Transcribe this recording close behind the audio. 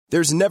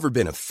There's never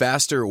been a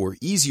faster or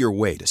easier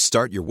way to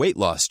start your weight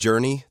loss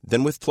journey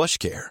than with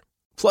PlushCare.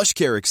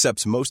 PlushCare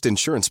accepts most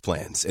insurance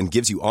plans and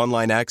gives you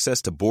online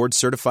access to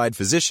board-certified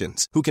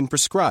physicians who can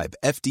prescribe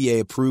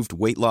FDA-approved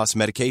weight loss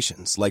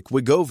medications like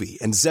Wegovy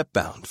and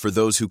Zepbound for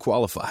those who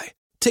qualify.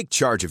 Take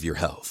charge of your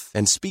health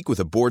and speak with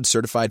a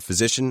board-certified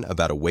physician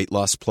about a weight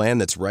loss plan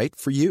that's right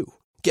for you.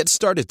 Get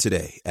started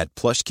today at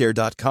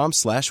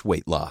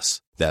plushcare.com/weight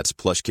loss. That's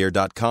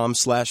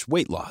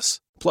plushcare.com/weight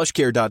loss.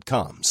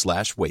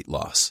 plushcare.com/weight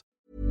loss.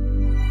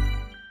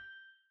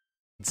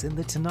 It's in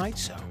The Tonight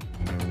Show.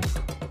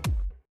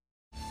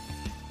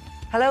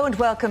 Hello and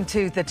welcome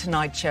to The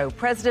Tonight Show.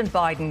 President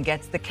Biden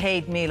gets the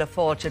Céad Míle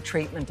Fáilte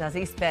treatment as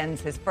he spends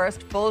his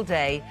first full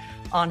day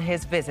on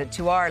his visit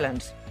to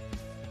Ireland.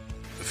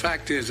 The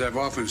fact is, I've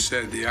often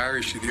said the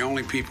Irish are the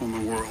only people in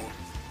the world,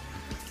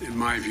 in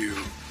my view,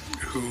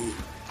 who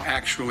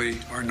actually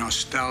are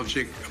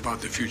nostalgic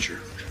about the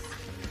future.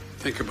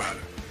 Think about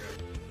it.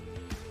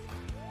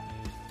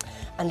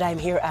 And I'm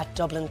here at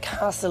Dublin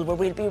Castle, where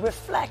we'll be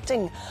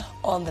reflecting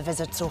on the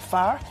visit so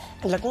far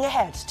and looking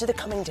ahead to the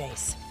coming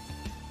days.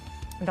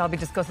 And I'll be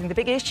discussing the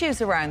big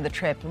issues around the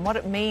trip and what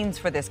it means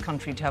for this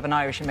country to have an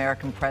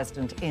Irish-American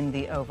president in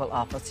the Oval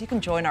Office. You can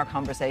join our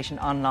conversation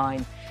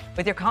online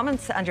with your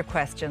comments and your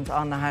questions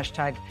on the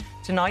hashtag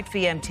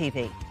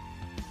TonightVMTV.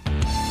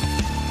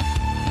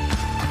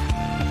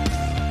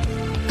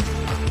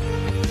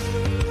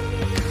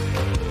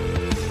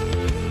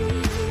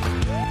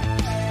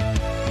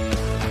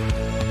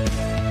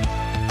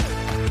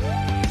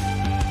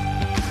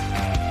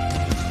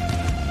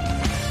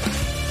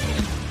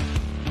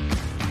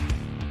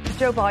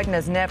 Joe Biden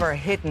has never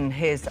hidden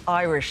his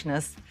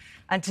Irishness,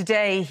 and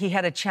today he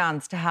had a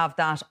chance to have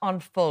that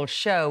on full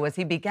show as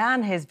he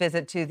began his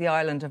visit to the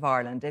island of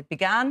Ireland. It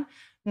began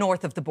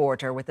north of the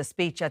border with a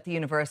speech at the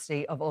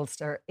University of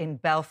Ulster in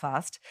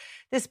Belfast.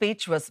 This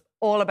speech was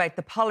all about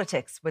the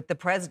politics, with the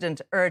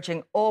president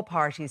urging all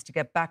parties to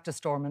get back to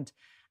Stormont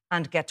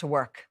and get to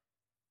work.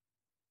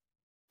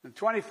 In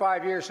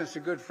 25 years since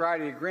the Good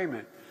Friday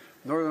Agreement,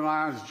 Northern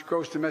Ireland's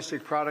gross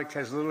domestic product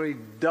has literally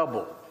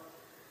doubled.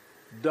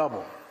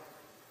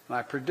 And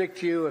I predict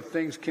to you, if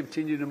things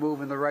continue to move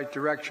in the right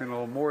direction,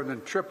 it'll more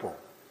than triple.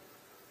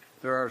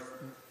 There are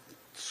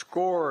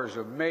scores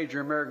of major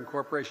American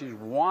corporations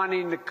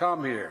wanting to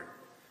come here,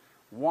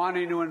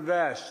 wanting to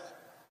invest.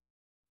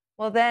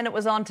 Well, then it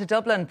was on to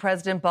Dublin.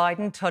 President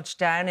Biden touched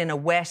down in a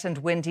wet and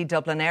windy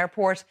Dublin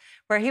airport,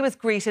 where he was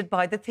greeted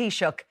by the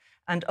Taoiseach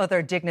and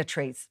other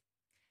dignitaries.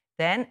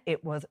 Then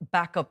it was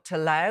back up to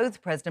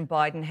Louth, President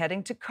Biden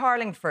heading to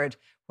Carlingford,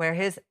 where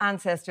his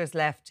ancestors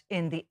left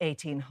in the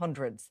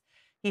 1800s.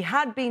 He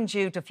had been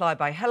due to fly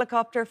by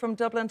helicopter from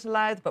Dublin to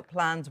Louth, but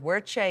plans were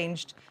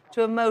changed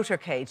to a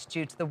motorcade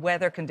due to the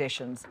weather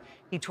conditions.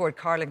 He toured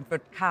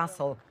Carlingford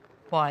Castle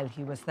while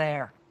he was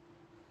there.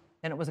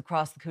 Then it was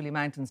across the Cooley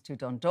Mountains to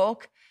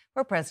Dundalk,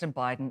 where President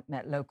Biden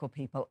met local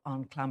people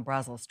on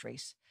Clanbrassil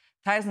Street.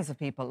 Thousands of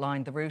people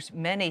lined the route,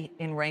 many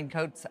in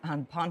raincoats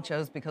and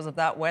ponchos because of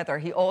that weather.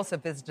 He also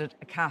visited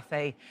a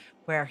cafe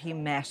where he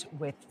met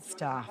with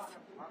staff.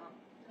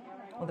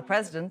 Well, the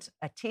president,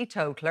 a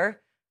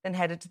teetotaler, then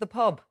headed to the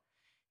pub.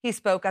 He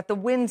spoke at the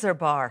Windsor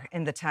Bar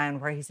in the town,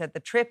 where he said the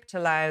trip to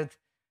Louth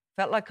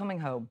felt like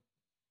coming home.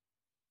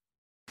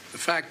 The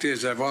fact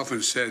is, I've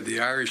often said the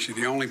Irish are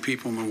the only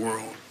people in the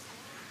world,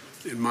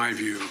 in my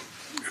view,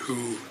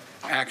 who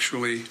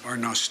actually are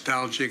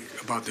nostalgic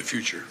about the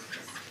future.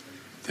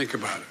 Think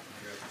about it.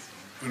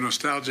 We're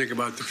nostalgic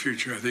about the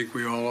future. I think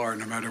we all are,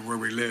 no matter where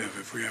we live,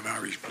 if we have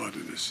Irish blood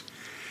in us.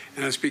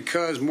 And it's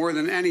because more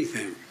than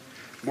anything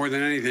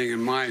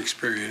in my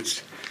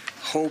experience,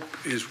 hope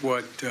is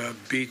what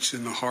beats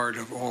in the heart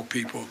of all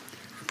people,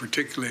 and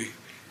particularly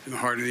in the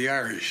heart of the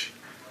Irish.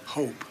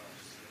 Hope.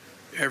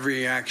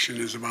 Every action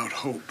is about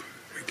hope.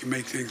 We can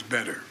make things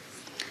better.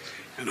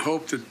 And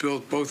hope that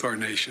built both our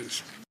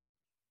nations.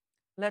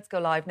 Let's go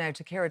live now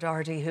to Ciara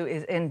Doherty, who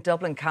is in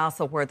Dublin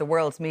Castle, where the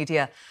world's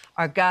media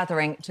are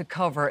gathering to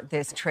cover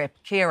this trip.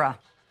 Ciara.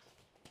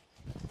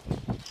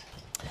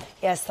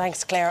 Yes,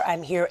 thanks, Claire.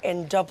 I'm here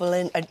in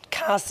Dublin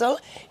Castle.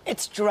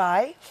 It's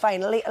dry,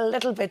 finally, a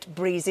little bit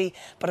breezy,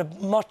 but a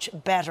much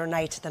better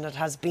night than it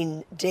has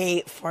been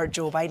day for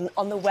Joe Biden,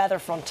 on the weather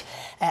front,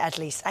 at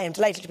least. I am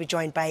delighted to be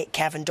joined by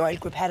Kevin Doyle,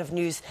 Group Head of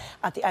News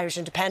at the Irish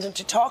Independent,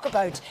 to talk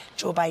about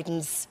Joe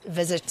Biden's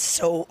visit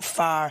so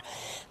far.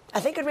 I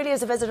think it really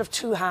is a visit of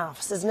two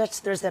halves, isn't it?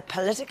 There's the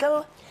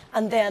political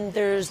and then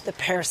there's the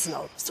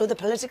personal. So the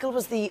political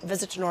was the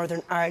visit to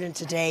Northern Ireland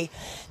today,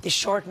 the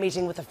short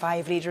meeting with the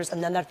five leaders,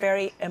 and then that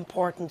very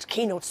important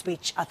keynote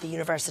speech at the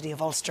University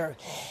of Ulster.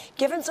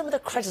 Given some of the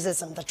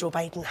criticism that Joe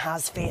Biden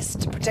has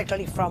faced,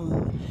 particularly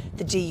from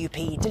the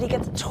DUP, did he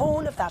get the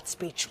tone of that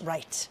speech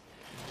right?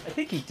 I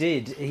think he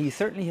did. He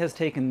certainly has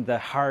taken the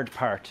hard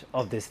part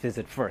of this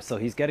visit first. So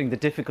he's getting the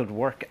difficult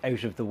work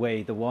out of the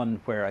way, the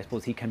one where I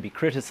suppose he can be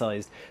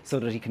criticised so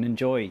that he can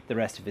enjoy the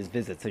rest of his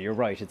visit. So you're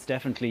right, it's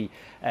definitely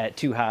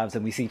two halves,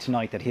 and we see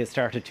tonight that he has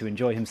started to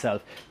enjoy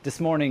himself. This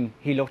morning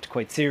he looked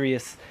quite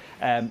serious.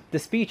 The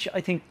speech,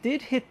 I think,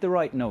 did hit the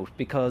right note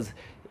because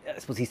I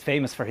suppose he's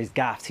famous for his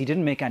gaffes. He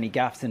didn't make any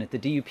gaffes in it. The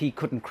DUP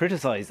couldn't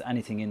criticise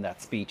anything in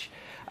that speech.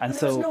 And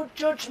there was no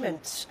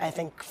judgment, I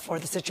think, for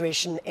the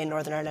situation in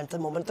Northern Ireland at the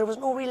moment. There was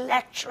no real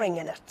lecturing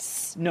in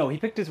it. No, he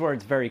picked his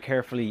words very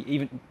carefully,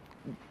 even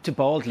to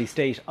baldly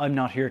state, I'm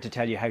not here to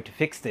tell you how to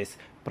fix this,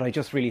 but I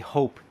just really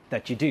hope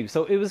that you do.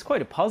 So it was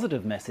quite a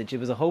positive message. It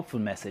was a hopeful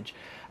message.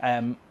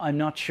 I'm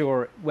not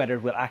sure whether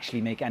it will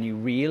actually make any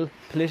real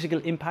political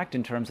impact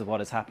in terms of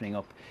what is happening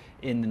up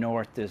in the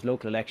north. There's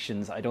local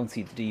elections. I don't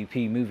see the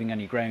DUP moving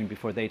any ground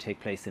before they take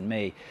place in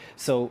May.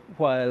 So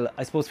while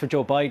I suppose for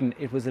Joe Biden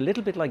it was a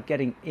little bit like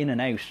getting in and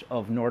out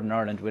of Northern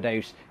Ireland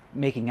without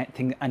making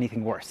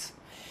anything worse.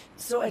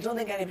 So I don't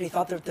think anybody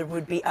thought that there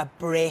would be a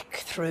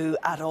breakthrough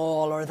at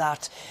all, or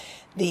that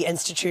the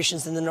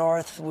institutions in the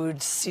north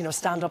would,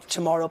 stand up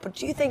tomorrow. But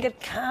do you think it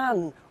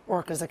can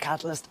work as a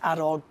catalyst at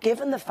all,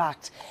 given the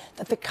fact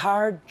that the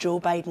card Joe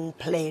Biden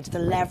played, the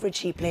leverage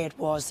he played,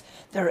 was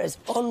there is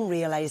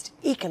unrealised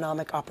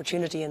economic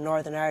opportunity in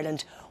Northern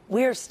Ireland.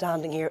 We're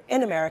standing here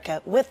in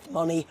America with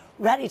money,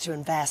 ready to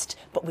invest,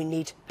 but we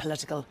need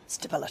political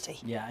stability.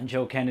 Yeah, and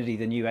Joe Kennedy,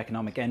 the new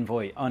economic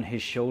envoy, on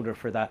his shoulder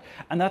for that.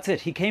 And that's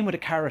it. He came with a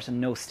carrot and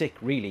no stick,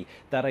 really.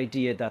 That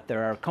idea that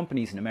there are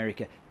companies in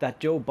America that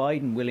Joe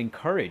Biden will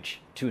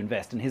encourage to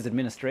invest, and his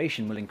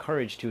administration will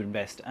encourage to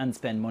invest and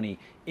spend money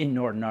in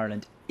Northern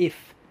Ireland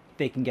if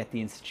they can get the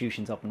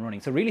institutions up and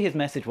running. So really his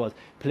message was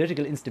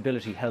political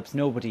instability helps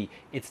nobody.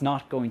 It's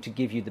not going to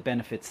give you the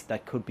benefits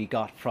that could be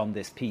got from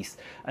this peace.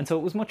 And so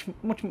it was much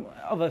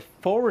of a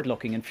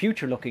forward-looking and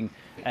future-looking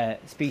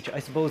speech. I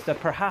suppose that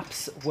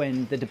perhaps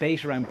when the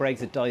debate around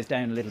Brexit dies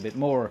down a little bit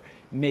more,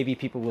 maybe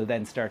people will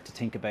then start to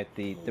think about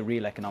the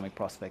real economic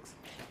prospects.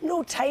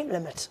 No time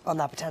limit on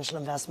that potential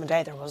investment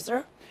either, was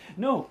there?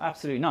 No,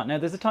 absolutely not. Now,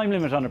 there's a time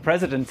limit on a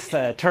president's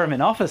term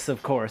in office,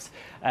 of course,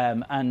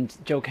 and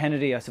Joe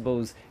Kennedy, I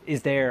suppose,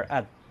 is there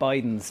at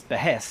Biden's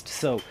behest.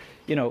 So,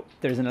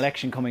 there's an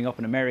election coming up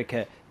in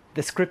America.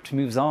 The script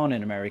moves on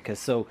in America.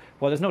 So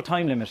while there's no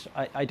time limit,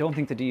 I don't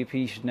think the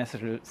DUP should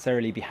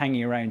necessarily be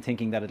hanging around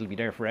thinking that it'll be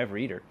there forever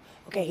either.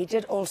 OK, he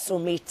did also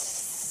meet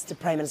the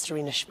Prime Minister,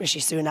 Rishi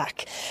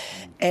Sunak.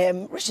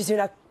 Rishi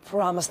Sunak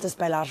promised this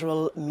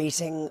bilateral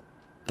meeting,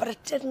 but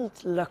it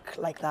didn't look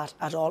like that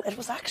at all. It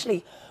was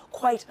actually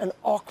quite an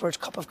awkward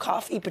cup of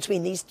coffee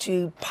between these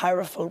two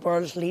powerful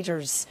world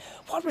leaders.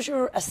 What was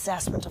your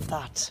assessment of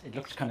that? It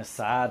looked kind of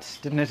sad,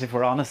 didn't it, if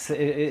we're honest?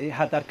 It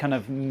had that kind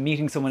of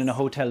meeting someone in a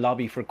hotel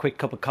lobby for a quick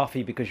cup of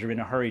coffee because you're in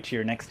a hurry to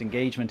your next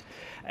engagement.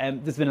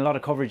 There's been a lot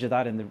of coverage of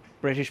that in the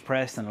British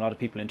press and a lot of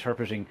people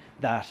interpreting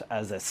that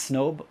as a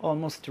snub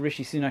almost to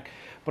Rishi Sunak.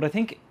 But I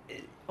think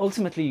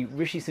ultimately,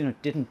 Rishi Sunak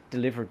didn't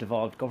deliver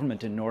devolved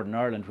government in Northern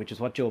Ireland, which is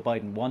what Joe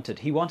Biden wanted.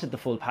 He wanted the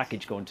full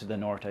package going to the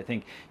north, I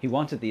think. He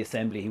wanted the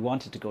assembly. He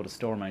wanted to go to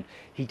Stormont.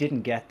 He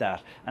didn't get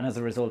that. And as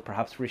a result,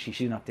 perhaps Rishi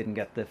Sunak didn't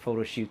get the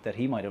photo shoot that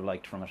he might have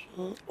liked from it.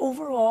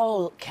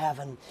 Overall,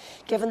 Kevin,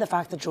 given the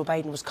fact that Joe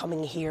Biden was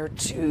coming here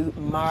to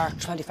mark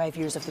 25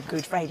 years of the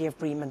Good Friday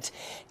Agreement,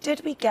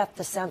 did we get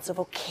the sense of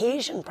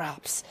occasion,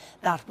 perhaps,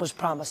 that was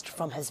promised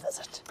from his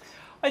visit?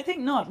 I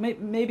think not.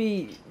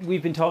 Maybe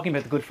we've been talking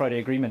about the Good Friday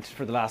Agreement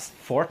for the last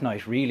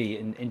fortnight, really,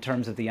 in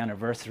terms of the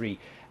anniversary.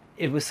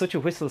 It was such a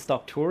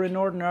whistle-stop tour in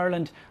Northern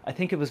Ireland. I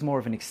think it was more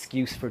of an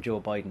excuse for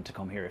Joe Biden to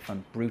come here, if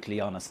I'm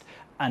brutally honest.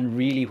 And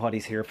really what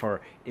he's here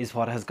for is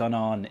what has gone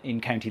on in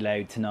County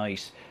Louth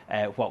tonight,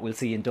 what we'll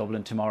see in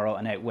Dublin tomorrow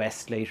and out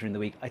west later in the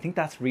week. I think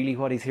that's really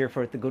what he's here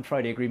for. The Good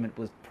Friday Agreement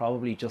was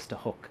probably just a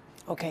hook.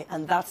 OK,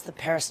 and that's the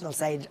personal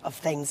side of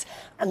things.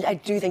 And I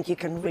do think you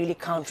can really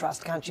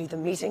contrast, can't you, the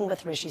meeting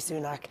with Rishi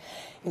Sunak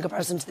in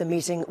comparison to the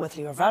meeting with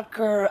Leo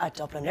Varadkar at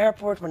Dublin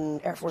Airport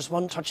when Air Force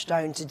One touched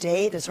down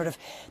today. There's sort of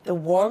the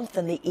warmth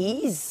and the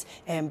ease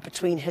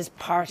between his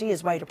party,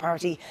 his wider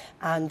party,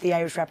 and the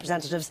Irish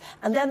representatives.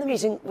 And then the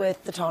meeting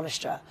with the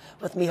Taoiseach,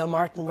 with Micheál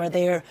Martin, where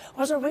there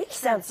was a real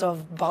sense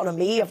of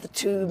bonhomie of the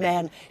two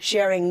men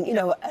sharing,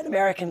 an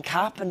American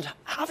cap and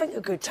having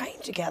a good time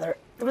together.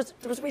 There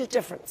was a real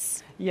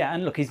difference. Yeah,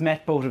 and look, he's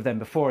met both of them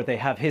before. They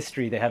have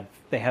history. They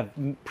have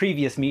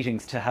previous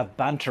meetings to have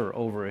banter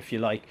over, if you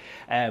like.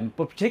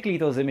 But particularly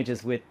those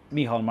images with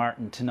Micheál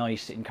Martin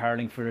tonight in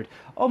Carlingford,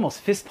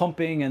 almost fist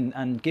pumping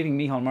and giving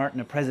Micheál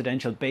Martin a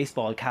presidential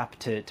baseball cap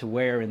to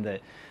wear in the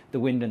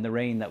wind and the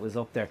rain that was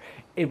up there.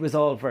 It was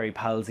all very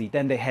palsy.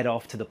 Then they head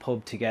off to the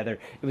pub together.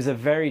 It was a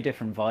very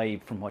different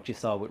vibe from what you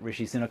saw with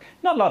Rishi Sunak.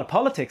 Not a lot of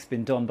politics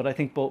been done, but I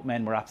think both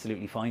men were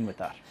absolutely fine with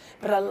that.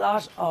 But a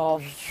lot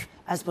of,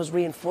 I suppose,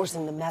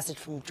 reinforcing the message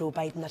from Joe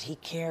Biden that he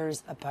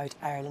cares about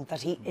Ireland,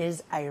 that he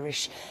is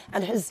Irish.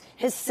 And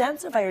his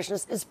sense of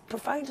Irishness is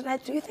profound, and I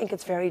do think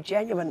it's very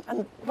genuine.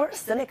 And we're a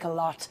cynical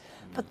lot,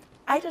 but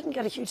I didn't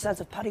get a huge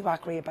sense of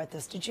paddywhackery about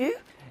this, did you?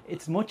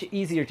 it's much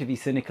easier to be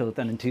cynical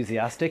than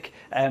enthusiastic.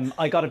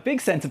 I got a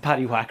big sense of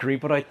paddywhackery,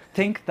 but I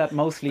think that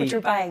mostly... But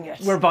you're buying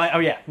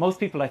it. Most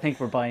people I think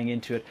were buying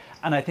into it.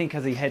 And I think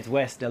as he heads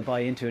west, they'll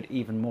buy into it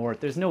even more.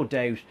 There's no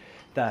doubt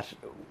that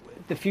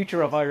the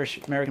future of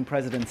Irish-American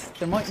presidents,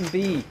 there mightn't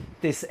be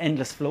this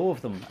endless flow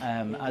of them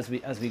as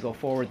we go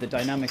forward. The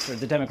dynamics or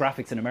the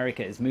demographics in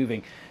America is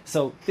moving.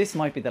 So this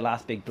might be the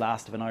last big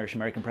blast of an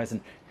Irish-American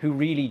president who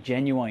really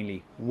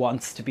genuinely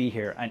wants to be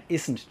here and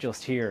isn't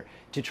just here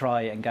to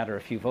try and gather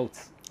a few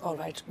votes. All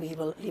right, we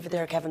will leave it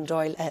there, Kevin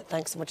Doyle.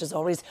 Thanks so much as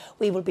always.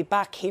 We will be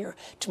back here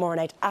tomorrow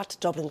night at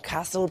Dublin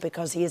Castle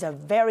because he has a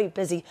very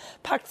busy,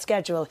 packed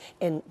schedule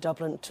in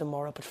Dublin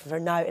tomorrow. But for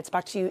now, it's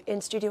back to you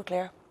in studio,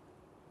 Claire.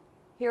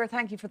 Ciara,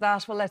 thank you for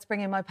that. Well, let's bring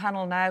in my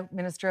panel now.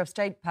 Minister of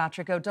State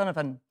Patrick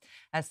O'Donovan,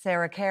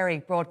 Sarah Carey,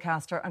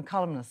 broadcaster and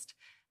columnist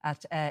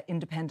at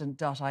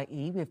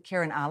independent.ie. We have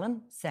Kieran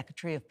Allen,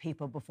 Secretary of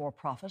People Before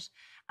Profit,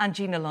 and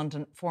Gina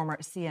London, former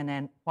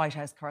CNN White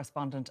House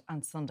correspondent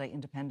and Sunday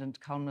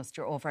Independent columnist.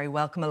 You're all very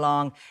welcome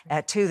along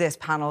to this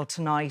panel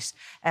tonight.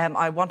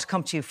 I want to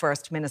come to you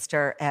first,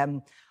 Minister,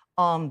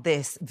 on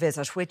this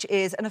visit, which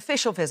is an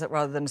official visit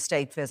rather than a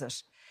state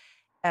visit.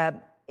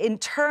 In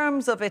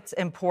terms of its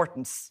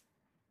importance,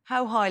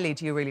 how highly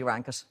do you really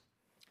rank it?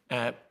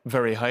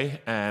 Very high,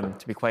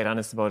 to be quite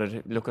honest about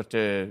it. Look at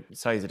the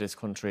size of this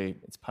country,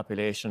 its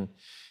population,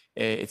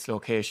 its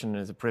location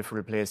as a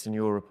peripheral place in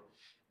Europe.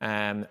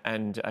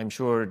 And I'm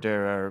sure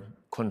there are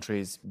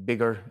countries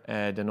bigger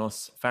than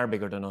us, far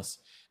bigger than us,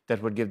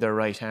 that would give their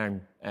right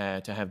arm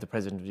to have the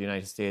President of the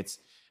United States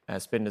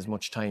spend as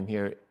much time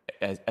here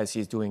as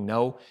he's doing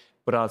now,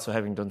 but also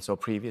having done so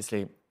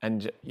previously.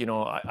 And, you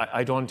know,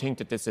 I don't think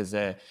that this is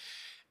a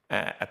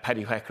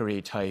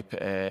paddywhackery type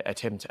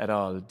attempt at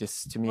all.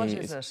 This, to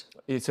me,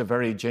 it's a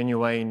very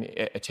genuine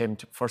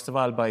attempt, first of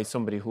all, by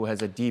somebody who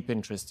has a deep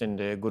interest in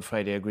the Good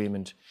Friday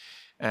Agreement,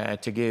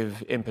 to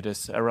give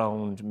impetus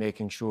around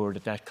making sure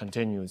that that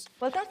continues.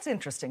 Well, that's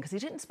interesting, because he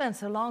didn't spend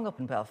so long up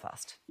in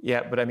Belfast.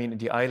 Yeah, but I mean,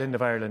 the island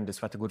of Ireland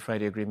is what the Good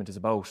Friday Agreement is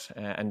about,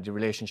 and the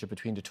relationship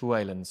between the two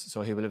islands.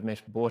 So he will have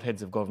met both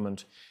heads of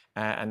government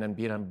and then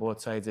been on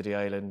both sides of the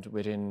island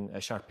within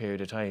a short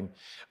period of time.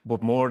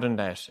 But more than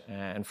that,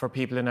 and for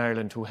people in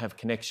Ireland who have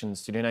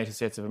connections to the United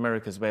States of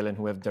America as well, and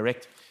who have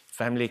direct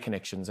family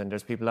connections, and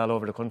there's people all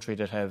over the country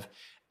that have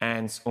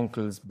aunts,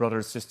 uncles,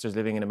 brothers, sisters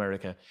living in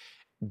America,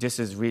 this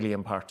is really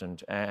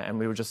important. And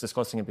we were just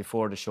discussing it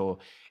before the show.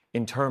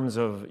 In terms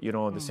of, you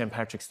know, the St.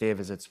 Patrick's Day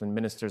visits, when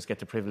ministers get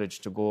the privilege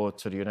to go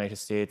to the United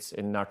States,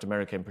 in North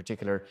America in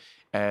particular,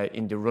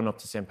 in the run-up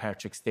to St.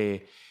 Patrick's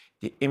Day,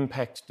 the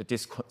impact that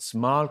this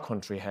small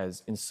country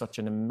has in such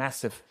a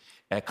massive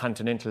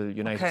continental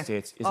United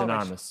States is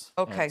enormous.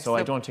 Okay. So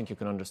I don't think you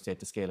can understate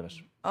the scale of it.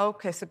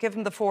 Okay, so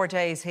given the 4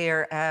 days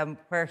here,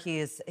 where he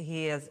has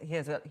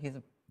a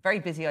very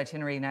busy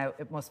itinerary now,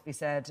 it must be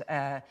said,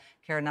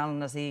 Kieran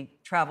Allen, as he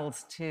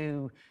travels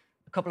to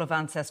a couple of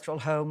ancestral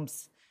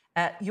homes.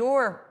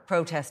 You're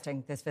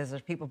protesting this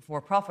visit. People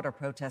Before Profit are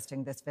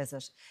protesting this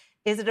visit.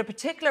 Is it a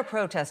particular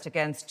protest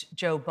against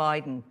Joe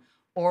Biden,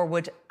 or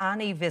would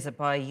any visit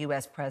by a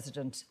US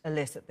president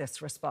elicit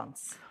this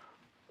response?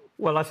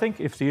 Well, I think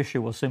if the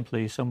issue was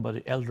simply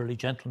somebody, elderly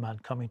gentleman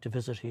coming to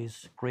visit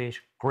his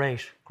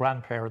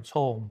great-grandparents'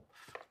 home,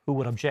 who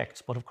would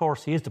object? But of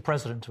course, he is the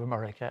President of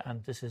America,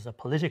 and this is a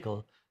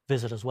political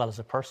visit as well as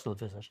a personal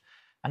visit.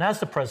 And as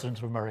the President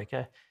of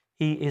America,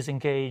 he is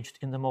engaged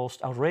in the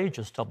most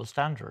outrageous double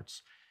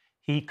standards.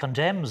 He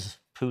condemns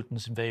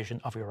Putin's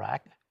invasion of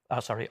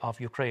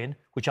Ukraine,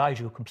 which I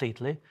do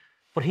completely,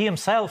 but he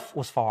himself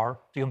was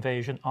for the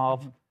invasion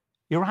of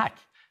Iraq.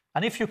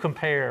 And if you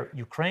compare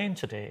Ukraine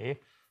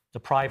today, the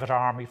private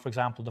army, for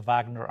example, the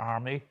Wagner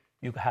army,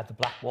 you had the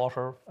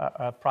Blackwater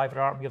private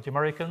army of the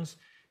Americans.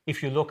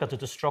 If you look at the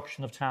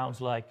destruction of towns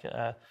like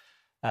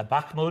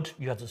Bakhmut,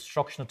 you had the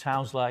destruction of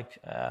towns like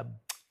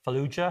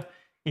Fallujah.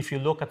 If you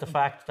look at the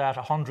fact that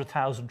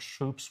 100,000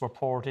 troops were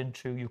poured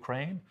into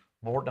Ukraine,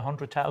 more than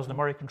 100,000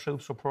 American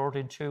troops were poured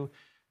into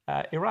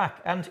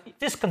Iraq. And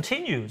this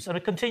continues, and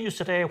it continues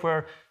today,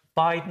 where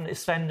Biden is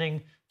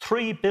spending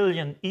 $3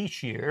 billion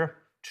each year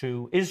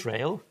to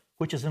Israel,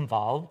 which is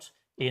involved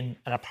in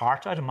an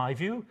apartheid, in my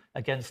view,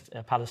 against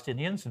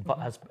Palestinians, and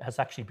has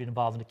actually been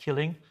involved in the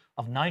killing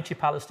of 90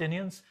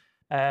 Palestinians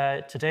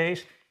to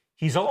date.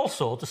 He's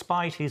also,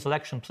 despite his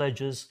election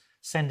pledges,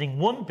 sending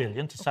 $1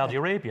 billion to Saudi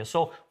Arabia.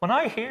 So when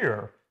I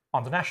hear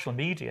on the national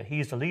media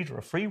he's the leader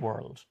of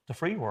the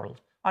free world,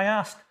 I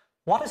ask,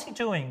 what is he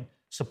doing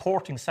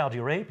supporting Saudi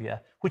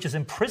Arabia, which is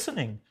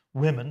imprisoning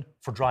women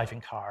for driving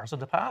cars in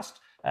the past,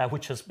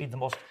 which has been the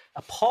most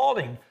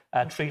appalling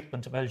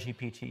treatment of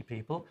LGBT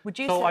people.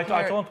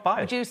 I don't buy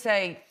it. Would you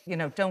say,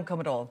 don't come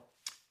at all?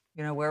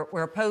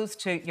 We're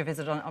opposed to your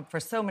visit for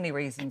so many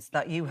reasons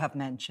that you have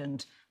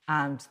mentioned,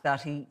 and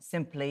that he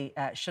simply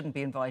shouldn't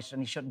be invited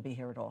and he shouldn't be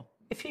here at all.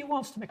 If he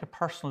wants to make a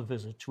personal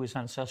visit to his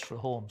ancestral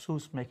homes,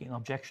 who's making an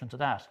objection to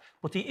that?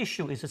 But the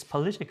issue is it's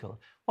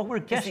political. What we're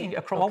getting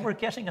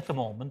at the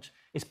moment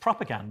is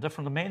propaganda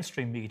from the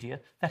mainstream media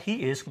that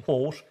he is,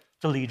 quote,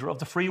 the leader of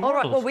the free All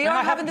world. right, well,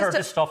 I haven't heard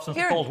this stuff since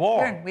the Cold War.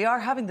 Kieran, we are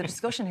having the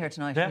discussion here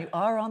tonight. Yeah. You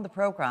are on the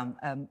programme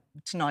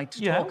tonight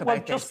to talk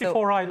about just this.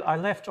 before I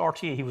left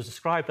RTE, he was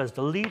described as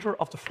the leader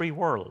of the free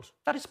world.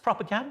 That is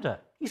propaganda.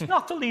 He's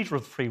not the leader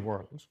of the free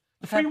world.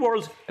 The free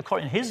world,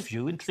 according to his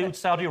view, includes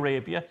Saudi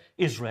Arabia,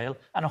 Israel,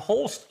 and a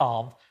host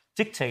of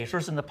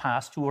dictators in the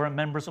past who were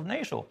members of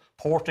NATO.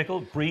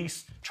 Portugal,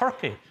 Greece,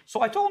 Turkey.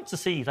 So I don't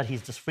see that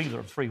he's the leader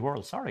of the free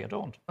world. Sorry, I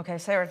don't. OK,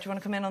 Sarah, do you want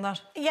to come in on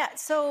that? Yeah,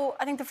 so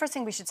I think the first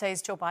thing we should say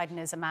is Joe Biden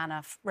is a man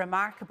of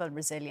remarkable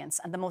resilience,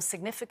 and the most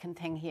significant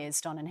thing he has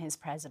done in his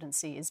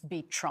presidency is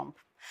beat Trump.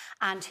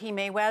 And he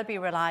may well be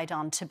relied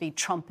on to beat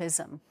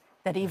Trumpism,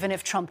 that even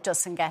if Trump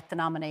doesn't get the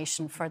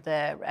nomination for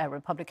the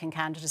Republican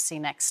candidacy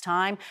next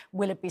time,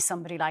 will it be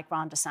somebody like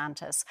Ron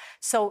DeSantis?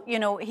 So, you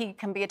know, he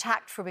can be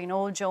attacked for being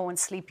old Joe and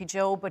sleepy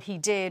Joe, but he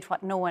did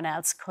what no one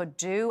else could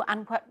do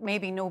and what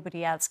maybe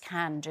nobody else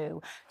can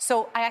do.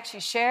 So I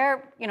actually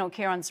share, you know,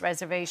 Kieran's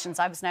reservations.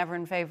 I was never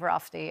in favour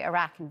of the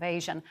Iraq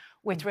invasion.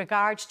 With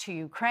regard to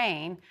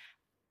Ukraine,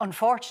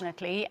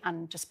 unfortunately,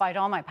 and despite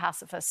all my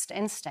pacifist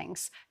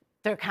instincts,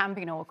 there can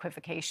be no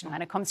equivocation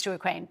when it comes to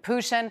Ukraine.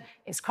 Putin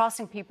is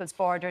crossing people's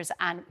borders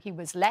and he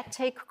was let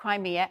take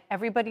Crimea.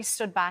 Everybody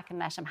stood back and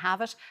let him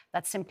have it.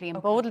 That simply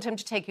emboldened him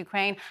to take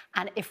Ukraine.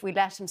 And if we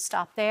let him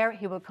stop there,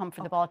 he will come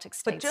for the Baltic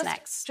states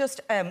next.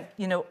 Just,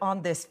 you know,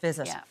 on this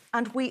visit.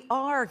 And we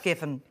are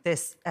given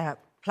this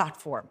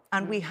platform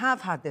and we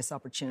have had this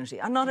opportunity.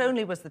 And not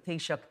only was the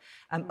Taoiseach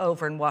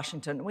over in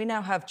Washington, we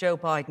now have Joe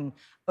Biden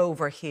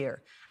over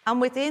here.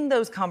 And within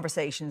those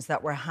conversations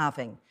that we're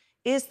having,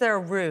 is there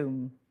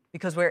room,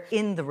 because we're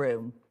in the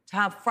room, to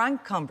have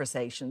frank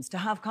conversations, to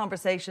have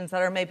conversations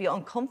that are maybe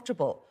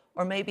uncomfortable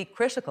or maybe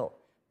critical?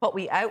 What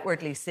we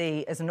outwardly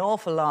see is an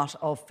awful lot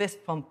of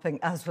fist-pumping,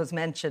 as was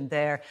mentioned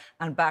there,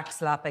 and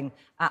backslapping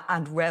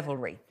and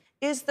revelry.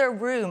 Is there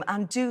room,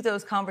 and do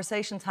those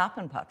conversations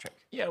happen, Patrick?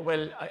 Yeah,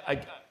 well,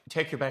 I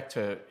take you back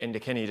to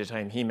Enda Kenny, the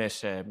time he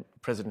met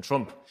President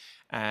Trump,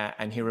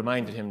 and he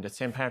reminded him that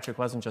St. Patrick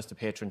wasn't just the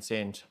patron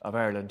saint of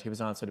Ireland, he was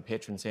also the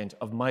patron saint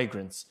of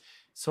migrants.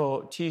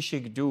 So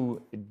Taoiseach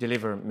do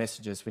deliver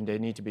messages when they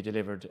need to be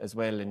delivered as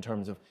well, in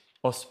terms of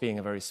us being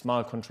a very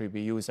small country.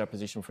 We use our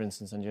position, for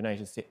instance, in the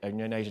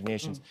United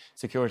Nations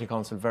Security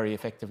Council very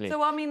effectively.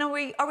 So, I mean,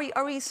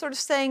 are we sort of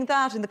saying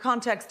that in the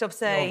context of,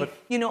 say,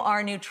 you know,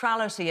 our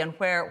neutrality and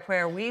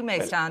where we may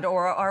stand,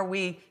 or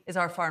is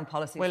our foreign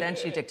policy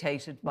essentially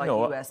dictated by the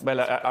US? Well,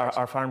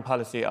 our foreign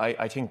policy,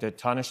 I think that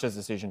Taoiseach's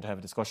decision to have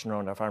a discussion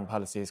around our foreign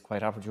policy is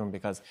quite opportune,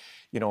 because,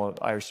 you know,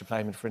 Irish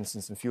deployment, for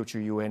instance, in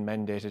future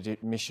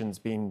UN-mandated missions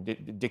being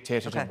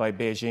dictated by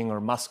Beijing or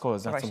Moscow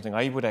is not something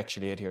I would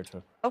actually adhere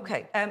to.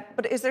 OK,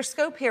 but is there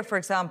scope here, for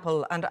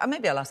example, and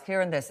maybe I'll ask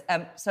Ciara this,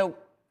 so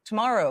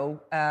tomorrow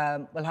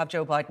we'll have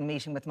Joe Biden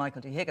meeting with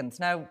Michael D. Higgins.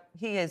 Now,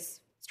 he is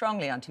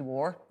strongly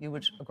anti-war, you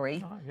would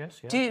agree. Yes.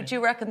 Do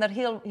you reckon that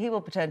he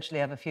will potentially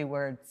have a few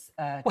words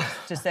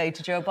to say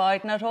to Joe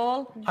Biden at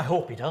all? I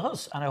hope he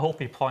does, and I hope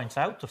he points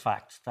out the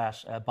fact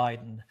that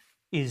Biden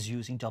is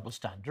using double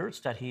standards.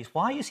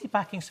 Why is he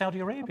backing Saudi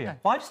Arabia? Okay.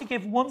 Why does he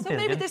give $1 billion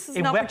maybe this is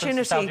in an weapons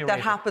to Saudi opportunity Arabia?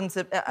 that happens.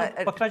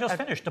 But can I just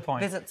finish the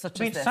point? Visits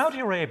such as this. Saudi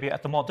Arabia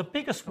at the moment, the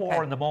biggest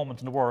war in the moment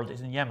in the world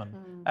is in Yemen.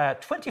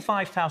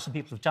 25,000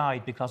 people have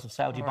died because of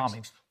Saudi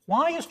bombings.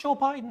 Why is Joe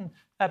Biden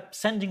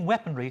sending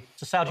weaponry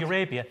to Saudi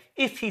Arabia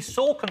if he's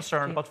so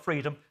concerned about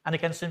freedom and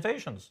against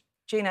invasions?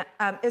 Gina,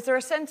 is there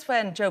a sense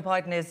when Joe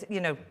Biden is,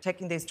 you know,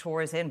 taking these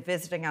tours in,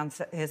 visiting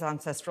his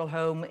ancestral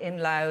home in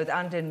Louth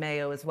and in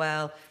Mayo as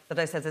well, that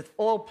I said it's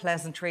all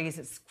pleasantries,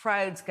 it's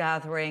crowds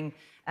gathering,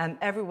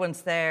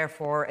 everyone's there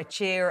for a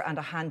cheer and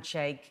a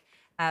handshake,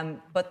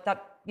 but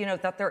that, you know,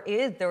 that there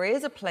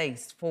is a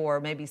place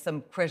for maybe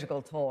some critical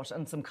thought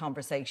and some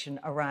conversation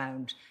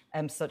around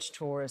such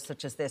tours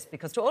such as this,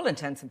 because to all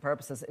intents and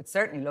purposes, it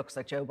certainly looks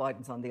like Joe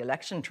Biden's on the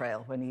election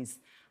trail when he's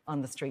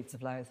on the streets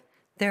of Louth.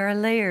 There are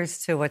layers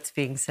to what's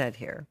being said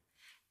here,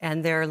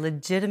 and there are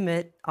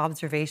legitimate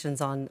observations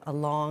on a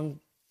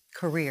long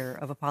career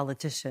of a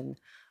politician,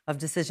 of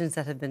decisions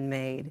that have been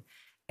made.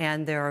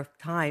 And there are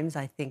times,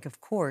 I think,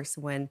 of course,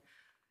 when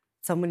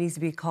someone needs to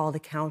be called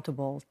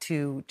accountable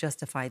to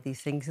justify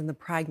these things, and the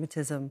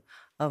pragmatism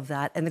of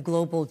that and the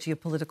global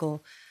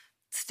geopolitical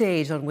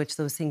stage on which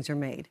those things are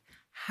made.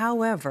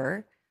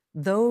 However,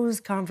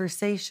 those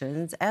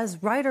conversations,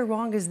 as right or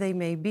wrong as they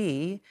may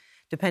be,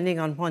 depending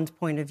on one's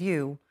point of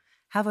view,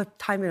 have a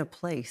time and a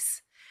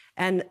place.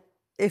 And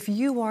if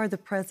you are the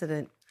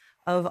president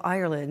of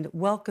Ireland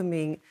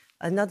welcoming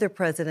another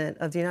president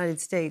of the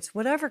United States,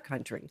 whatever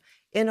country,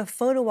 in a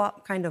photo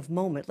op kind of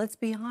moment, let's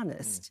be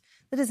honest,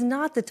 that is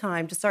not the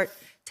time to start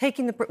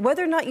taking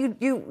whether or not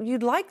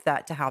you'd like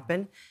that to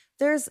happen,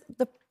 there's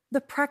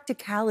the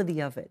practicality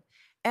of it.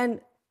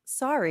 And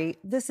sorry,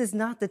 this is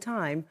not the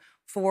time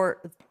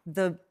for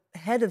the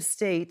head of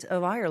state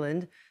of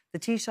Ireland, the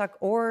Taoiseach,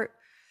 or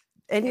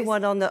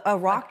anyone on the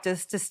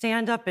Oireachtas to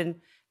stand up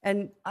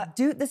and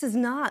do. This is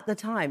not the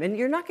time, and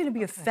you're not going to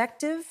be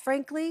effective,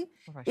 frankly,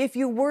 if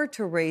you were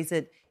to raise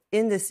it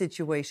in this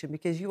situation,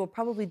 because you will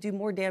probably do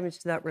more damage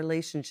to that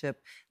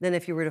relationship than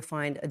if you were to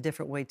find a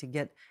different way to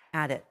get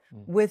at it.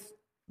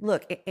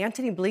 Look,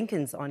 Antony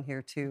Blinken's on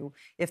here too.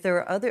 If there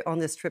are other, on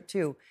this trip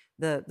too,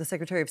 the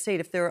Secretary of State,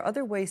 if there are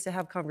other ways to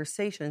have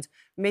conversations,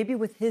 maybe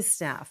with his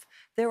staff,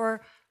 there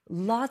are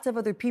lots of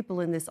other people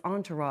in this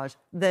entourage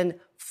than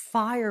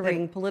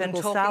firing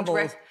political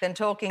salvos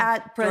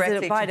at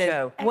President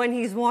Biden when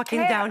he's walking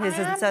down his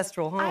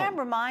ancestral home. I am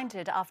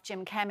reminded of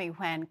Jim Kemmy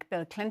when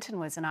Bill Clinton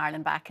was in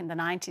Ireland back in the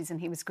 90s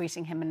and he was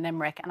greeting him in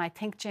Limerick. And I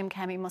think Jim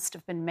Kemmy must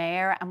have been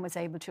mayor and was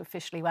able to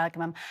officially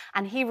welcome him.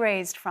 And he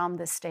raised from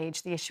this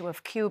stage the issue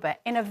of Cuba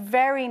in a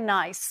very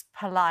nice,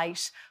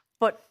 polite,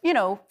 but, you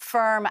know,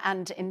 firm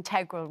and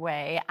integral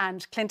way.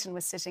 And Clinton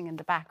was sitting in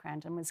the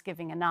background and was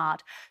giving a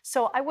nod.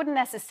 So I wouldn't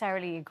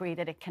necessarily agree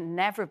that it can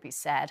never be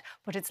said,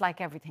 but it's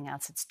like everything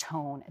else. It's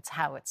tone. It's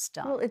how it's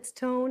done. Well, it's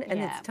tone and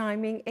it's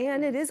timing.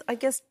 And it is, I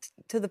guess,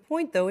 to the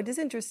point, though, it is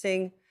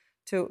interesting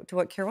to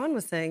what Ciara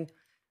was saying.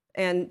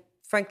 And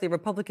frankly,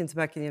 Republicans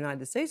back in the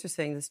United States are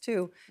saying this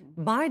too.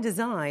 By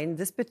design,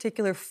 this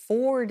particular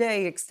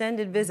 4-day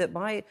extended visit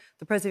by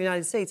the President of the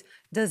United States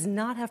does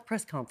not have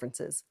press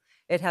conferences.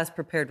 It has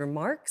prepared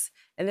remarks,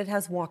 and it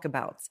has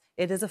walkabouts.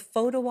 It is a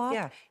photo op.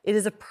 Yeah. It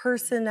is a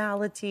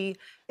personality,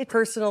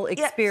 personal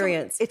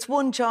experience. So it's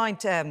one giant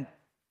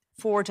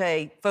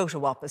 4-day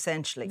photo op,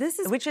 essentially,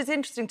 which is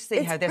interesting to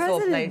see how this all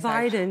plays out.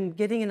 President Biden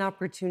getting an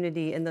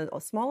opportunity in the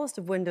smallest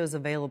of windows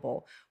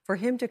available for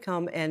him to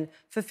come and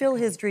fulfill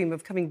his dream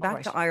of coming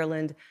back to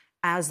Ireland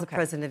as the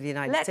President of the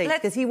United States,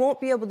 because he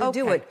won't be able to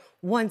do it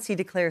once he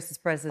declares his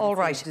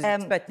presidency, which is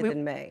expected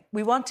in May.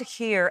 We want to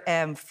hear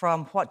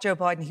from what Joe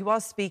Biden, he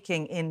was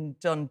speaking in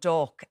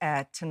Dundalk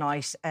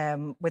tonight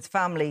with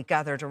family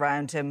gathered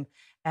around him,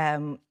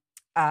 and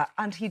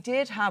he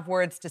did have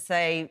words to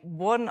say.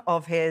 One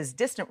of his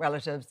distant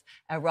relatives,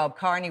 Rob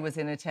Carney, was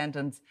in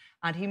attendance,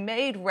 and he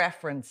made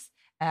reference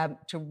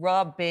to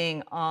Rob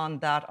being on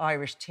that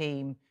Irish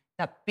team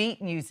that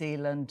beat New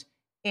Zealand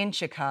in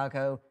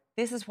Chicago.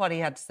 This is what he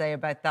had to say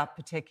about that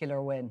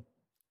particular win.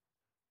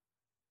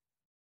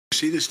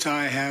 See this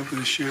tie I have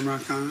with a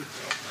shamrock on it?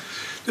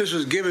 This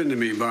was given to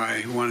me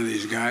by one of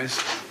these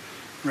guys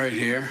right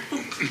here.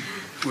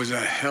 Was a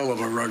hell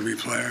of a rugby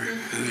player,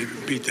 and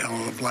they beat the hell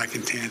out of the black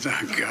and tans.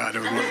 Oh, God.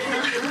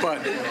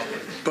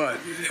 But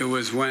it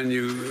was when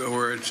you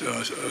were at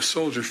a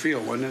Soldier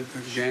Field, wasn't it,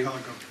 the game?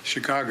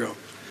 Chicago.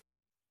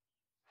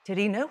 Did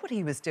he know what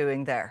he was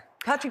doing there?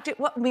 Patrick,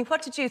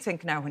 what did you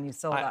think now when you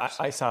saw that?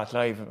 I saw it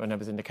live when I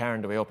was in the car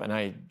on the way up, and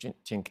I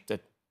think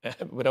that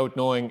without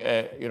knowing,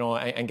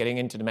 and getting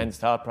into the men's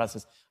thought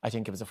process, I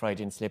think it was a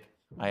Freudian slip.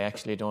 I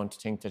actually don't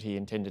think that he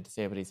intended to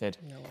say what he said.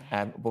 No.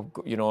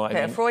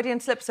 A Freudian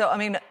slip. So, I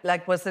mean,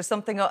 like, was there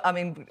something? I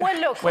mean,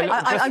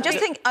 I'm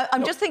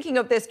just thinking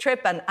of this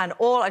trip and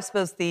all, I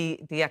suppose,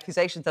 the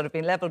accusations that have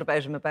been levelled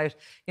about him about,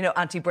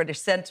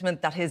 anti-British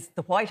sentiment that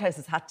the White House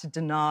has had to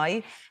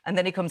deny, and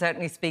then he comes out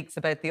and he speaks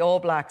about the All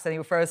Blacks and he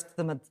refers to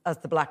them as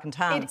the Black and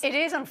Tans. It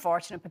is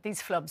unfortunate, but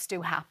these flubs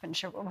do happen.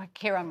 Sure,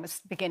 Kieran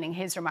was beginning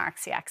his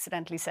remarks. He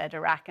accidentally said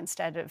Iraq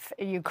instead of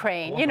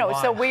Ukraine.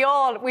 So we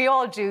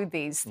all do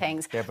these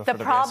things.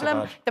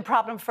 The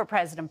problem for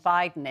President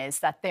Biden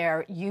is that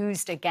they're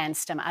used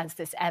against him as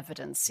this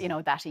evidence,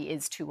 that he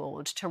is too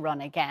old to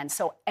run again.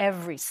 So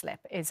every slip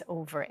is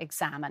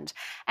over-examined.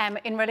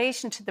 In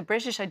relation to the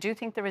British, I do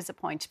think there is a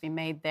point to be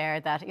made there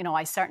that,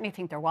 I certainly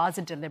think there was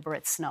a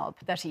deliberate snub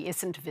that he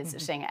isn't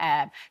visiting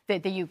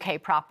the UK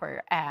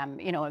proper,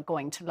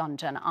 going to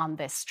London on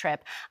this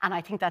trip. And I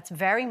think that's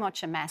very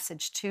much a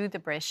message to the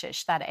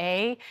British that,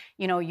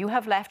 you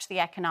have left the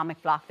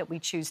economic bloc that we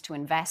choose to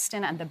invest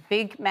in, and the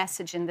big message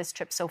in this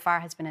trip so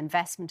far has been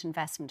investment.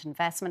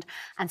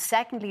 And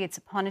secondly, it's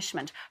a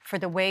punishment for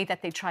the way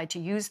that they tried to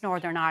use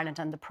Northern Ireland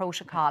and the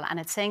protocol. And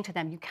it's saying to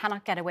them, you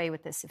cannot get away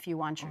with this if you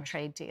want your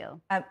trade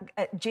deal.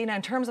 Gina,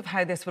 in terms of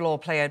how this will all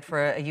play out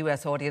for a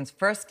US audience,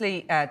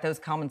 firstly, those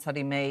comments that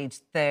he made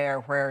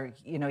there where,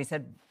 he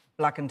said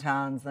black and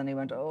tans, then he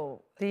went,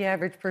 The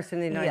average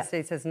person in the United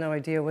States has no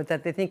idea what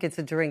that. They think it's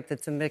a drink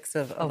that's a mix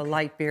of a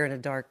light beer and a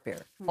dark beer.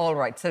 All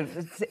right, so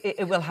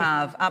it will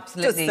have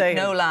absolutely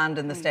no land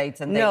in the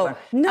States. And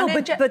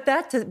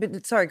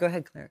sorry, go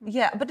ahead, Claire.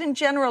 Yeah, but in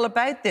general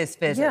about this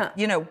visit,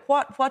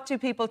 what do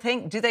people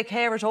think? Do they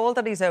care at all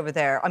that he's over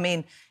there? I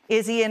mean,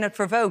 is he in it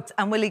for votes?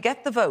 And will he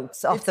get the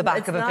votes off the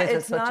back of a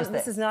visit such as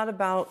this? This is not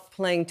about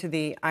playing to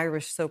the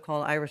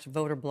so-called Irish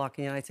voter bloc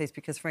in the United States,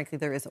 because frankly,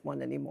 there isn't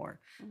one anymore.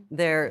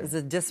 There's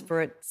a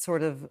disparate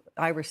sort of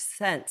Irish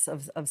sense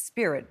of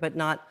spirit, but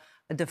not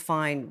a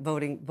defined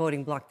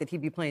voting bloc that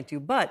he'd be playing to.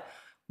 But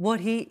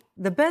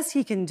the best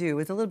he can do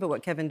is a little bit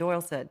what Kevin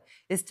Doyle said,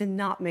 is to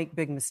not make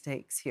big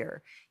mistakes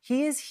here.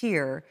 He is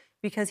here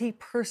because he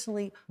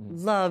personally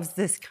loves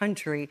this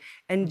country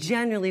and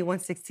genuinely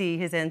wants to see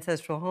his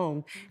ancestral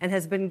home, and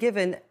has been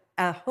given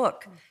a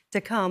hook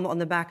to come on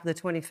the back of the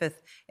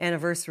 25th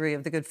anniversary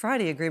of the Good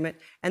Friday Agreement,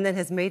 and then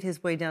has made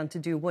his way down to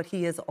do what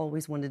he has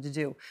always wanted to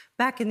do.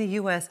 Back in the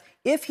U.S.,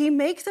 if he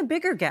makes a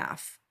bigger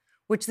gaffe,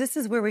 which this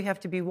is where we have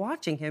to be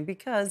watching him,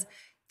 because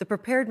the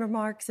prepared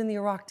remarks in the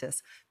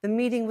Oireachtas, the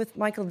meeting with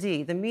Michael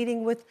D., the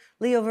meeting with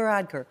Leo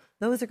Varadkar,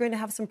 those are going to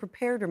have some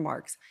prepared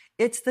remarks.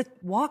 It's the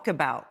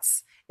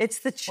walkabouts. It's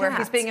the chat. Where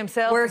he's being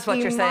himself, where is what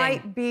he you're saying.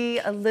 might be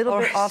a little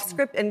bit off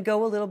script and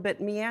go a little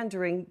bit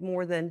meandering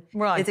more than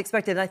is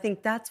expected. And I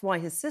think that's why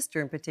his sister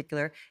in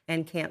particular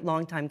and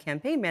longtime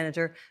campaign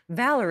manager,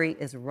 Valerie,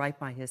 is right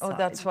by his side.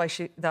 That's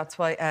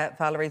why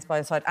Valerie's by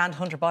his side. And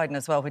Hunter Biden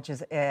as well, which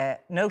is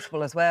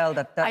notable as well.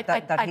 I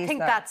think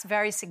that's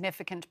very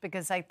significant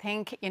because I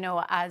think,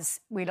 as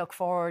we look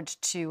forward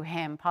to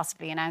him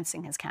possibly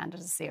announcing his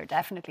candidacy or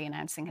definitely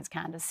announcing his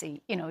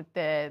candidacy,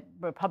 the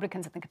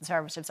Republicans and the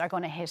Conservatives are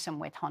going to hit him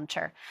with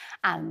Hunter,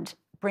 and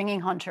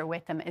bringing Hunter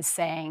with him is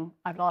saying,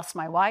 I've lost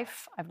my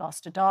wife, I've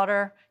lost a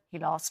daughter, he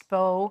lost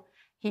Beau.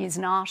 He is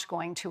not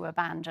going to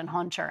abandon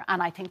Hunter.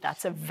 And I think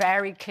that's a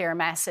very clear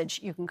message.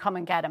 You can come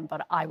and get him,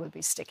 but I will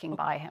be sticking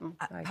by him.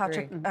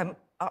 Patrick,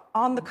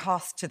 on the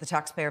cost to the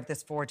taxpayer of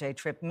this 4-day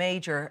trip,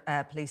 major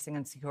policing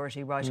and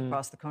security right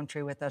across the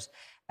country with it.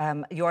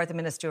 You are the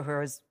minister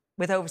who is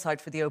with oversight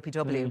for the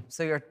OPW.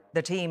 So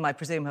the team, I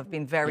presume, have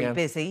been very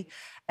busy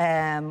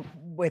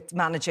with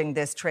managing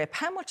this trip.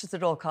 How much is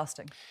it all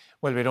costing?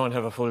 Well, we don't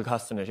have a full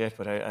cost on it yet,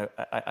 but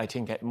I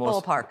think at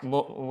most...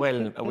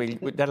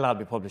 Ballpark. That'll all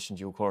be published in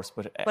due course.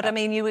 But I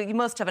mean, you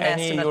must have an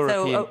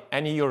estimate.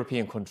 Any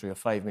European country of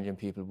 5 million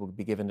people will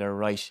be given their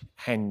right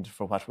hand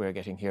for what we're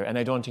getting here. And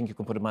I don't think you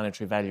can put a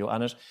monetary value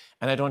on it.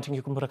 And I don't think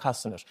you can put a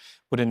cost on it.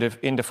 But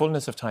in the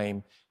fullness of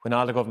time, when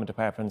all the government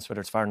departments,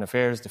 whether it's Foreign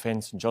Affairs,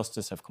 Defence and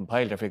Justice, have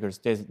compiled their figures,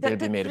 they'll be made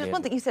available. There's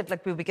one thing you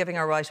said, we'll be giving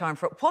our right arm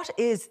for it. What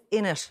is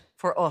in it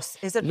for us?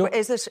 Is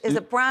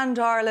it brand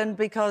Ireland?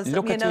 Because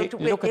look at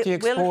the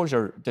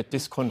exposure that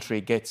this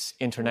country gets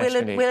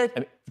internationally.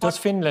 Does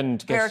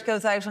Finland get... It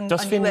goes out on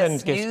US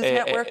news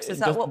networks? Is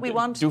that what we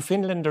want? Do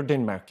Finland or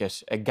Denmark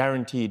get a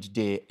guaranteed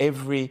day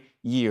every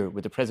year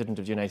with the President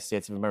of the United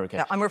States of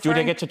America? Do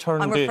they get to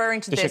turn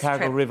the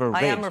Chicago River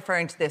red? I am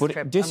referring to this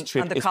trip. This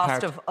trip and the is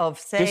cost of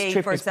say,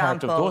 for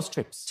example, part of those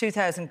trips.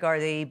 2,000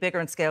 Gardaí, bigger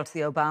in scale to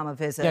the Obama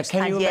visit,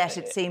 and yet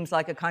it seems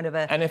like a kind of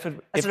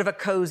sort of a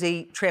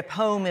cosy trip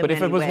home in many ways.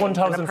 But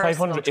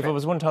if it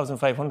was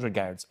 1,500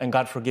 guards, and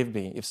God forgive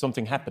me, if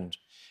something happened,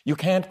 you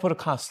can't put a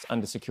cost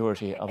on the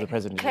security of the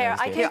President of the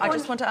United States. I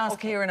just want to ask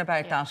Kieran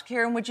about that.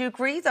 Kieran, would you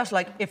agree that,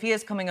 if he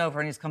is coming over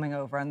and he's coming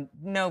over and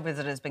no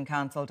visit has been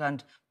cancelled,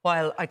 and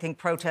while I think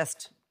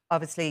protest,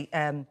 obviously,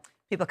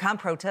 people can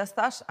protest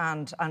that,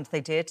 and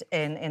they did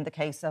in the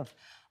case of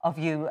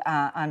you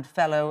and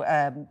fellow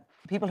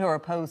people who are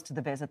opposed to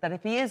the visit, that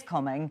if he is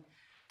coming,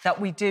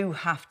 that we do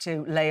have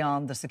to lay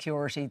on the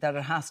security, that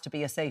it has to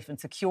be a safe and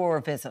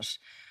secure visit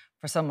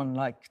for someone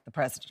like the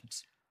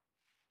President.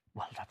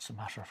 Well, that's a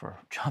matter for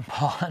John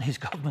Paul and his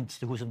government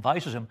who's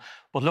invited him.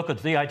 But look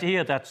at the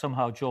idea that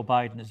somehow Joe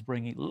Biden is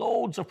bringing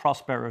loads of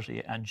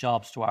prosperity and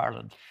jobs to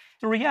Ireland.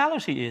 The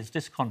reality is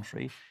this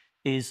country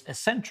is a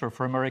centre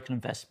for American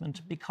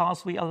investment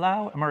because we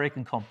allow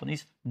American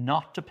companies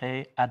not to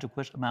pay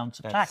adequate amounts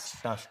of tax.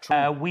 That's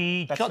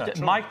true. That's not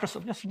true.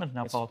 Microsoft, just a minute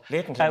now, Paul.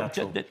 Not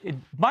true.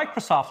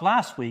 Microsoft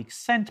last week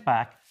sent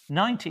back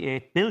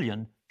 $98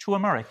 billion to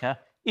America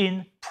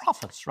in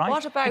profits, right?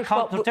 What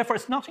about... Therefore,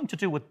 it's nothing to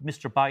do with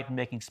Mr. Biden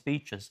making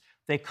speeches.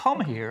 They come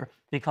here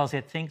because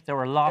they think there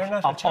are a lot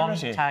of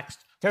untaxed...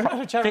 They're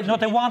not a charity.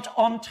 They want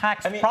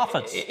untaxed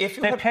profits.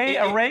 They pay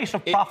a rate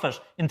of profit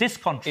in this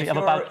country of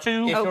about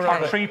 2 or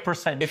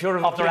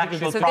 3% of their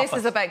actual profits. So this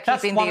is about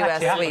keeping the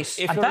US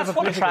sweet. And that's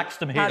what attracts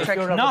them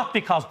here. Not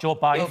because Joe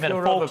Biden made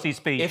a folksy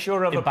speech. If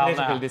you're of a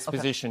political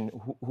disposition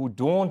who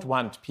don't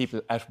want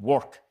people at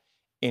work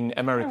in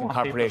American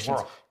corporations,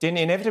 then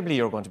inevitably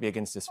you're going to be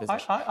against this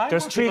visit.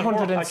 There's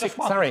 306.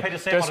 Sorry,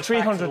 there's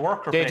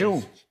 300. They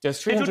do.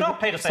 There's 300. They do not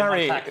pay the same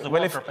amount of tax as a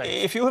worker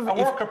pays. A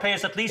worker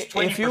pays at least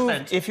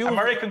 20%.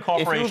 American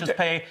corporations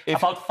pay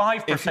about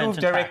 5% If you have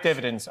direct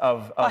evidence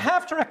of... I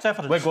have direct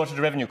evidence. We'll go to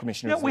the revenue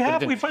commissioners. Yeah, we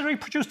have. We've already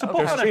produced a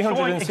book on it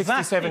showing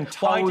exactly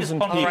why this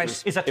country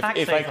is a tax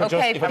If I could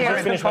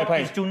just finish my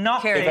point. Do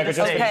not pay the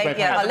same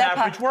as an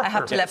average worker. I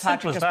have to let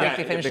Patrick just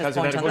briefly finish his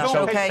point on that.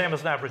 Don't pay the same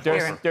as an average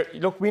worker.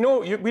 Look, we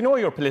know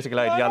your political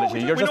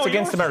ideology. You're just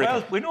against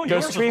America.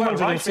 There's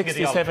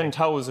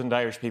 367,000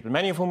 Irish people,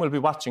 many of whom will be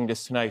watching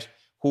this tonight,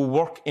 who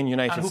work in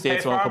United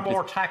States-owned companies.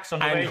 More tax on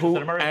the wages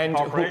than American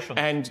corporations.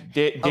 And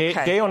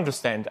they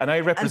understand, and I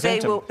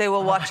represent them. They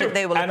will watch it,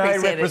 they will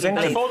appreciate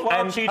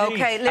it.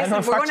 Okay,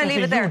 listen, we're going to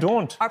leave it there. You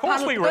don't. Of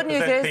course we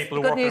represent people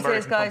who work in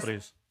American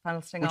companies.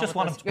 We just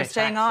want them to pay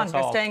tax.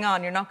 You're staying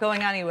on. You're not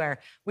going anywhere.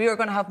 We are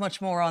going to have much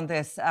more on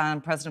this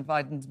and President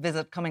Biden's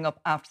visit coming up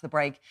after the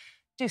break.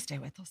 Do stay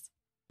with us.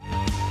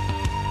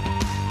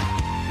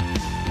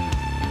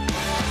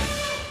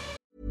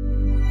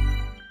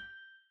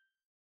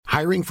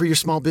 Hiring for your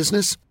small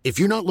business? If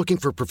you're not looking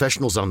for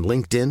professionals on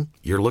LinkedIn,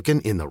 you're looking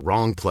in the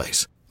wrong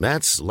place.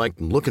 That's like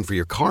looking for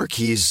your car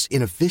keys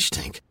in a fish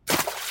tank.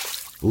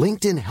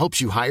 LinkedIn helps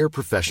you hire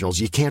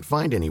professionals you can't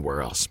find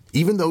anywhere else,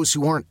 even those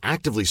who aren't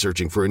actively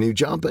searching for a new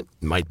job but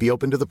might be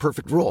open to the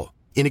perfect role.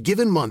 In a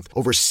given month,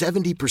 over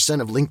 70%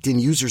 of LinkedIn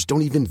users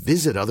don't even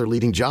visit other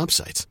leading job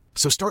sites.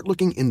 So start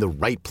looking in the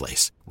right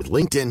place. With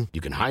LinkedIn, you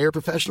can hire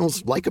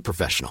professionals like a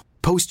professional.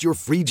 Post your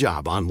free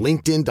job on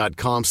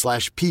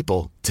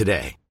linkedin.com/people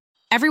today.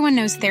 Everyone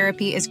knows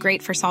therapy is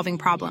great for solving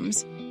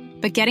problems.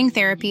 But getting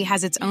therapy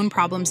has its own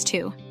problems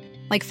too.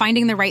 Like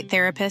finding the right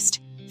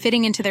therapist,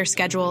 fitting into their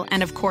schedule,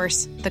 and of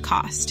course, the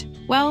cost.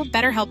 Well,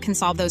 BetterHelp can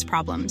solve those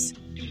problems.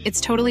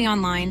 It's totally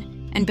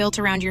online and built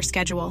around your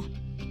schedule.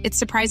 It's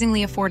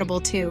surprisingly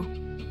affordable too.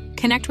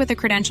 Connect with a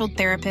credentialed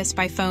therapist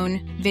by phone,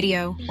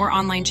 video, or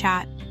online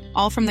chat,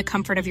 all from the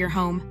comfort of your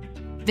home.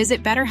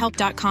 Visit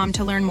BetterHelp.com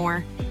to learn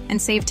more and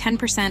save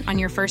 10% on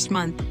your first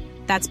month.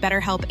 That's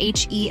BetterHelp,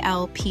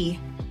 H-E-L-P.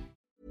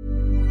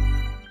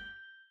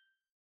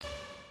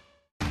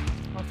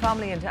 Well,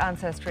 family and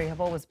ancestry have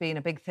always been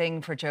a big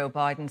thing for Joe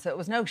Biden, so it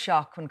was no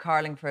shock when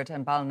Carlingford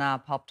and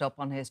Ballina popped up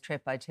on his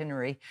trip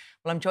itinerary.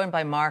 Well, I'm joined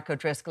by Mark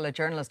O'Driscoll, a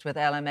journalist with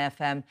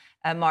LMFM.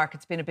 Mark,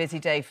 it's been a busy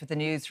day for the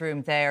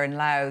newsroom there in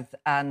Louth,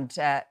 and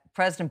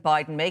President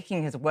Biden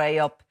making his way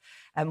up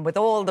with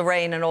all the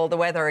rain and all the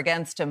weather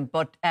against him,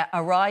 but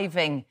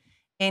arriving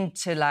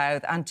into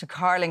Louth and to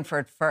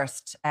Carlingford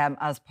first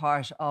as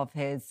part of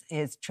his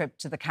trip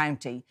to the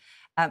county.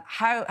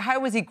 How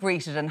was he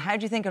greeted, and how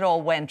do you think it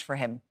all went for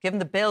him, given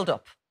the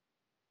build-up?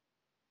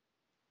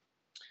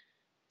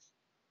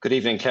 Good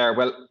evening, Claire.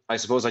 Well, I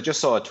suppose I just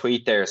saw a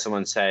tweet there.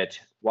 Someone said,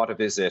 "What a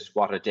visit,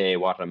 what a day,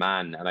 what a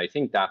man." And I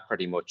think that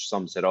pretty much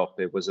sums it up.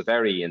 It was a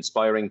very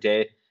inspiring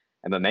day,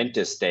 a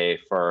momentous day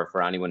for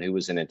anyone who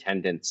was in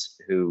attendance,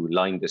 who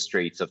lined the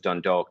streets of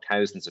Dundalk.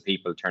 Thousands of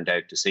people turned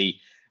out to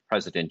see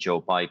President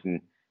Joe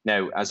Biden.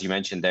 Now, as you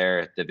mentioned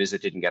there, the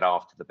visit didn't get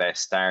off to the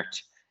best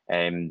start.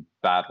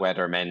 Bad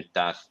weather meant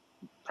that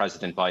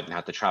President Biden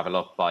had to travel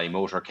up by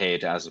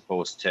motorcade, as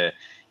opposed to,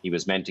 he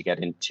was meant to get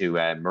into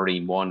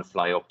Marine One,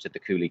 fly up to the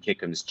Cooley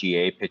Kickham's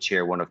GAA pitch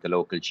here, one of the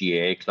local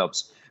GAA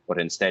clubs, but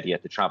instead he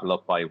had to travel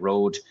up by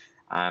road.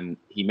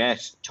 He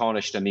met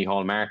Taoiseach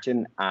Micheál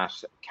Martin at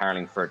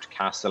Carlingford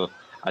Castle,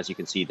 as you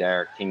can see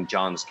there, King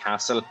John's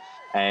Castle.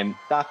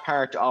 That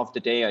part of the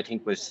day, I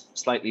think, was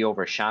slightly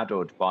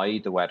overshadowed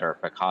by the weather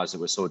because it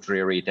was so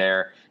dreary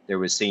there. There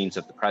was scenes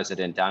of the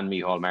President and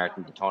Micheál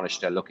Martin, the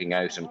Taoiseach, looking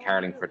out on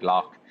Carlingford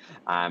Lough.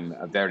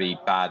 A very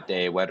bad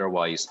day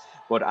weather-wise.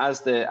 But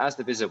as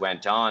the visit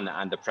went on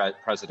and the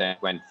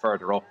President went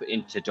further up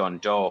into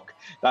Dundalk,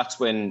 that's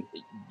when,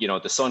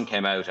 the sun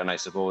came out, and I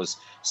suppose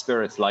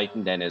spirits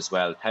lightened then as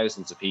well.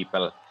 Thousands of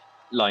people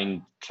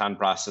lined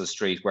Clanbrassil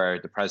Street, where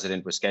the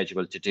President was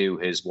scheduled to do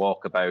his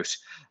walkabout,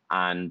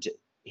 and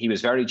he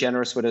was very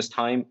generous with his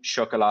time,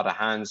 shook a lot of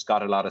hands,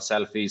 got a lot of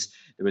selfies.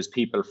 There was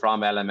people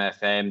from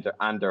LMFM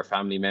and their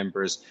family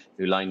members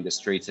who lined the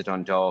streets of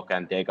Dundalk,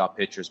 and they got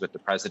pictures with the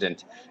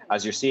President.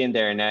 As you're seeing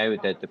there now,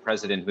 that the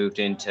President moved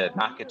into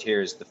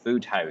McAteer's, the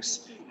food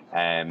house.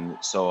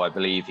 So I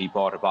believe he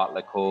bought a bottle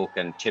of Coke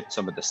and tipped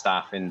some of the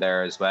staff in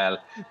there as well.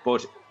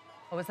 But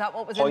was that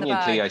what was poignantly, in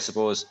the bag? I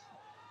suppose,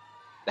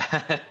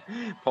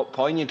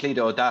 poignantly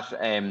though,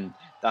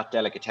 that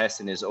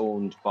delicatessen is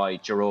owned by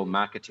Jerome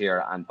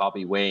McAteer and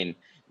Bobby Wayne.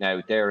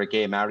 Now, they're a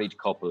gay married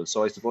couple,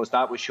 so I suppose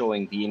that was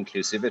showing the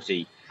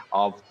inclusivity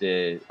of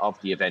the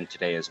event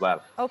today as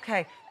well.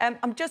 Okay,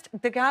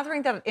 the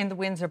gathering that in the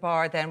Windsor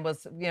Bar then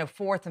was,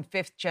 fourth and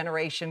fifth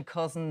generation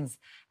cousins,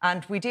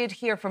 and we did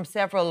hear from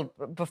several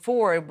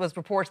before. It was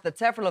reported that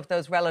several of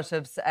those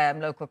relatives,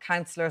 local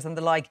councillors and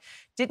the like,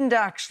 didn't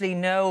actually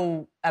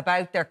know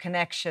about their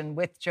connection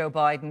with Joe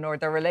Biden or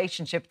their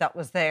relationship that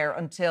was there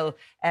until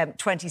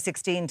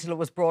 2016, till it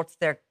was brought to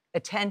their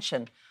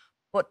attention.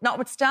 But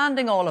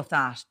notwithstanding all of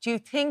that, do you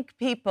think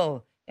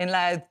people in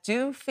Louth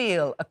do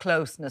feel a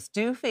closeness,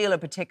 do feel a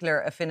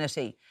particular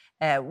affinity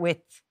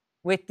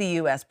with the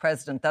US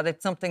president, that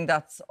it's something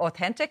that's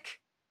authentic?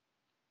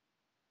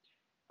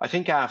 I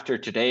think after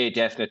today,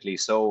 definitely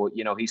so.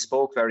 He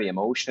spoke very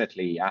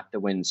emotionally at the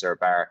Windsor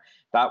Bar.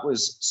 That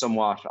was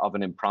somewhat of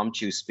an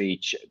impromptu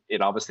speech.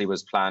 It obviously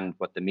was planned,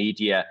 but the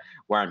media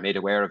weren't made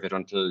aware of it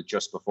until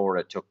just before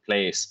it took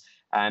place.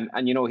 And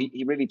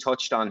he really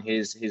touched on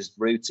his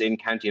roots in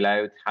County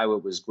Louth, how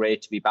it was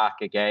great to be back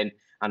again,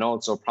 and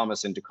also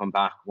promising to come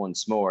back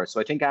once more.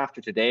 So I think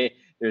after today,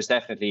 there's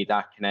definitely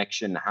that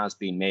connection has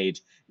been made.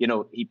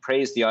 He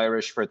praised the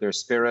Irish for their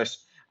spirit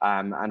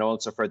and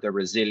also for their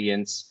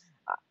resilience.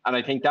 And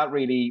I think that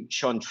really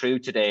shone through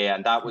today.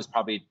 And that was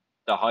probably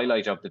the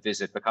highlight of the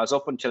visit, because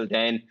up until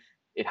then,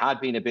 it had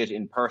been a bit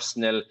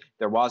impersonal.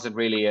 There wasn't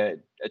really a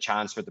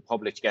chance for the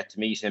public to get to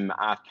meet him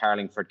at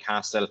Carlingford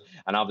Castle,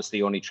 and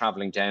obviously only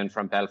travelling down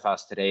from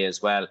Belfast today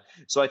as well.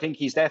 So I think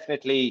he's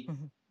definitely,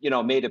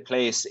 made a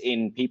place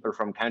in people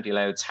from County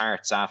Louth's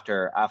hearts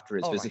after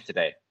his visit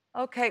today.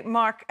 Okay,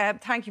 Mark,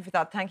 thank you for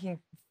that. Thank you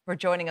for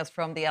joining us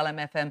from the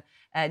LMFM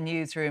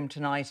newsroom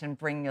tonight and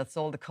bringing us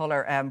all the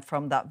colour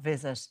from that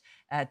visit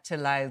to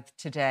Louth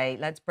today.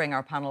 Let's bring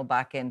our panel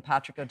back in.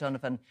 Patrick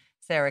O'Donovan,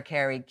 Sarah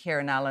Carey,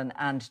 Kieran Allen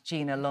and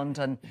Gina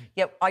London.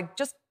 Yeah, I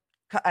just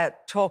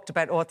talked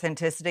about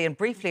authenticity, and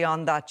briefly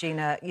on that,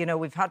 Gina, you know,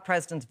 we've had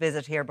presidents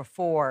visit here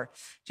before.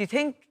 Do you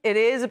think it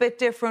is a bit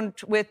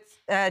different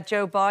with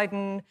Joe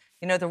Biden?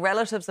 You know, the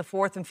relatives, the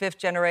fourth and fifth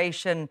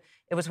generation,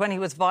 it was when he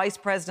was vice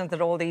president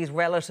that all these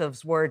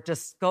relatives were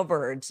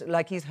discovered.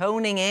 Like, he's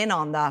honing in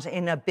on that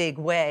in a big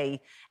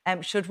way.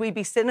 Should we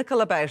be cynical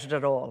about it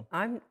at all?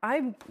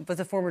 I was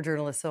a former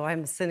journalist, so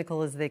I'm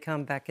cynical as they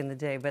come back in the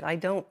day, but I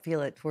don't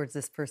feel it towards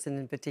this person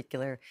in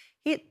particular.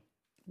 He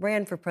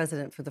ran for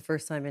president for the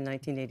first time in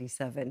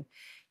 1987.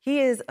 He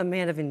is a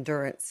man of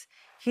endurance.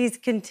 He's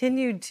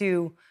continued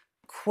to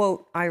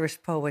quote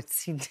Irish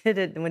poets. He did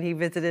it when he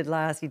visited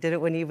last. He did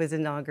it when he was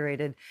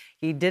inaugurated.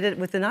 He did it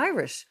with an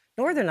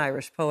Northern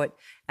Irish poet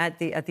at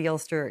the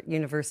Ulster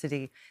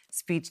University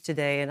speech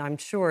today. And I'm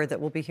sure that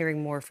we'll be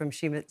hearing more from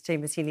Seamus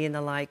Heaney and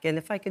the like. And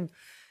if I could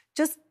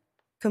just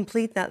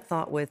complete that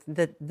thought with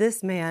that,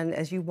 this man,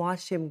 as you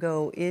watch him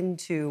go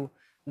into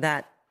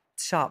that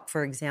shop,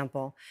 for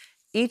example,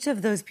 each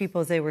of those people,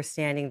 as they were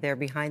standing there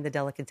behind the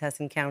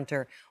delicatessen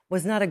counter,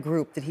 was not a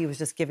group that he was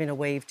just giving a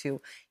wave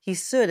to. He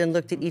stood and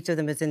looked at each of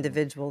them as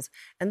individuals.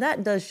 And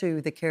that does show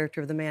you the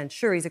character of the man.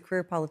 Sure, he's a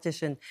career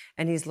politician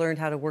and he's learned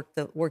how to work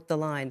the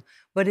line.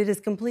 But it is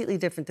completely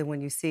different than when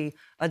you see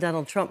a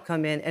Donald Trump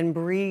come in and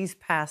breeze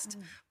past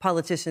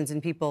politicians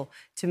and people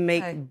to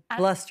make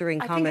blustering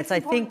comments.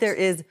 I think there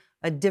is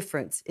a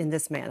difference in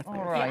this man.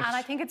 Right. Yeah, and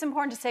I think it's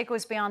important to say it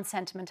goes beyond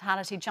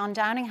sentimentality. John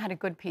Downing had a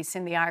good piece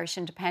in the Irish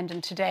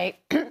Independent today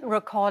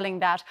recalling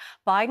that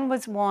Biden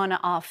was one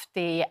of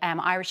the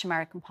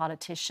Irish-American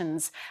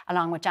politicians,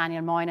 along with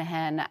Daniel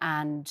Moynihan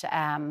and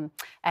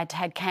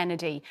Ted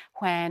Kennedy,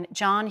 when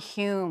John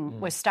Hume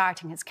was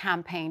starting his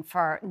campaign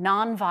for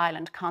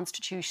non-violent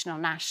constitutional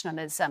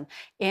nationalism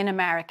in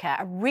America,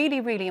 a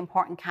really, really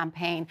important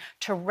campaign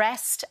to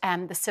wrest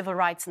the civil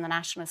rights and the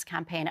nationalist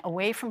campaign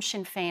away from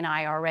Sinn Féin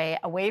IRA,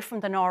 away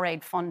from the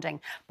NORAID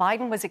funding.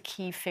 Biden was a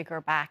key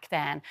figure back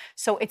then.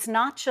 So it's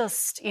not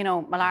just, you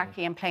know,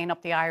 malarkey and playing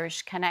up the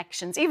Irish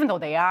connections, even though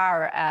they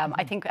are.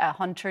 I think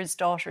Hunter's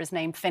daughter is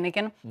named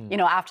Finnegan, you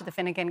know, after the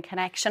Finnegan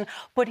connection.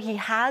 But he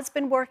has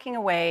been working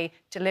away,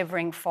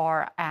 delivering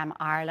for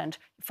Ireland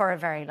for a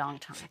very long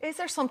time. Is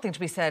there something to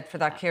be said for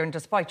that, Kieran,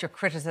 despite your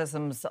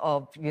criticisms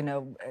of, you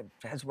know,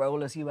 his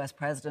role as US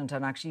president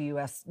and actually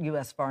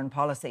US foreign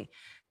policy,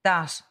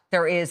 that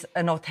there is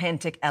an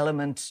authentic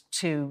element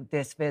to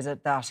this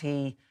visit, that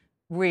he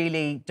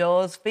really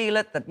does feel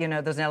it, that, you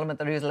know, there's an element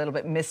that he was a little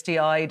bit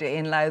misty-eyed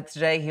in Louth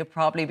today. He'll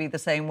probably be the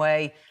same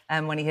way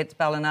when he hits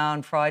Ballina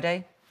on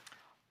Friday?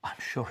 I'm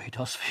sure he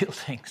does feel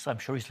things. I'm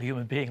sure he's a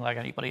human being like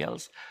anybody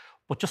else.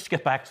 But just to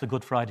get back to the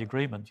Good Friday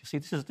Agreement, you see,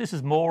 this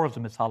is more of the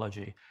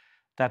mythology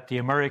that the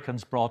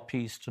Americans brought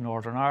peace to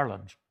Northern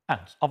Ireland. And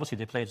obviously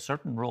they played a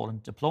certain role in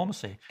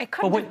diplomacy. It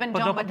couldn't have been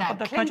done without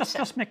Clinton. Can I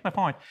just make my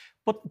point?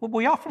 But what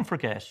we often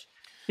forget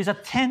is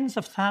that tens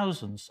of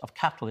thousands of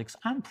Catholics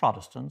and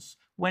Protestants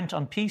went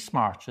on peace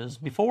marches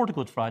before the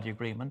Good Friday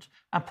Agreement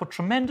and put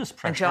tremendous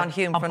pressure and John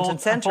Hume on front both,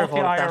 and centre of the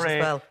all IRA of that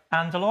as well.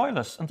 And the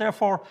Loyalists. And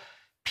therefore,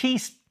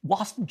 peace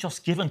wasn't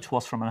just given to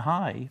us from on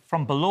high.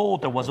 From below,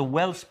 there was a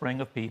wellspring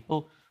of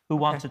people who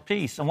wanted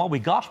peace, and what we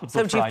got with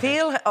Good Friday.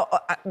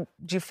 So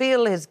do you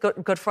feel his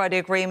Good Friday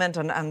Agreement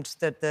and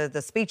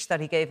the speech that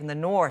he gave in the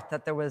North,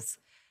 that there was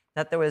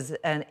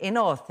an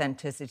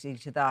inauthenticity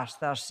to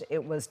that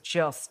it was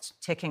just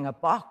ticking a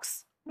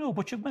box? No,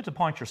 but you've made the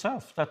point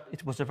yourself that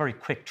it was a very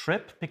quick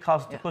trip,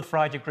 because the Good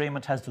Friday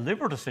Agreement has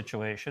delivered a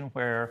situation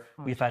where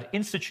we've had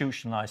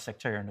institutionalised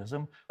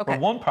sectarianism, where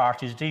one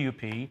party's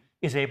DUP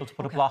is able to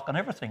put a block on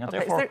everything. And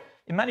therefore,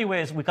 in many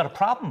ways, we've got a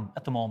problem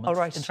at the moment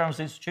in terms of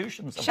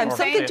institutions. And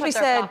something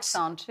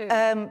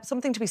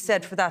to be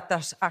said for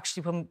that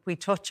actually, when we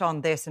touch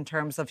on this in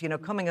terms of, you know,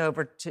 coming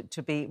over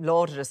to be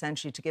lauded,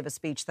 essentially, to give a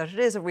speech, that it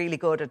is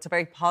it's a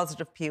very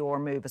positive PR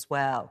move as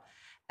well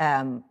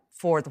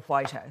for the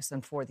White House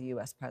and for the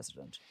US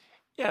president.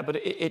 Yeah, but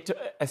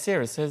as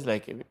Ciara says,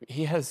 like,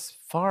 he has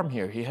farm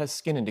here. He has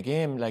skin in the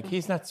game. Like,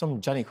 he's not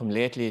some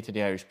Johnny-come-lately to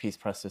the Irish peace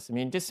process. I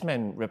mean, this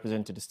man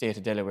represented the state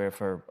of Delaware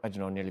for, I don't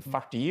know, nearly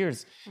 40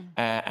 years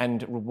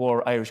and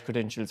wore Irish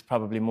credentials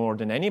probably more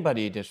than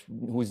anybody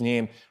whose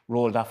name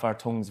rolled off our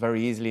tongues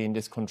very easily in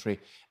this country.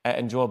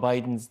 And Joe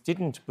Biden's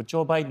didn't. But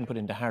Joe Biden put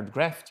in the hard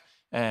graft.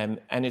 And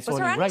it's was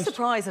only there any right.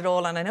 surprise at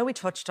all, and I know we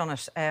touched on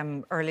it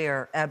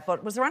earlier,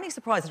 but was there any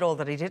surprise at all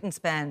that he didn't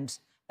spend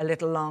a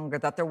little longer,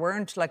 that there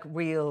weren't like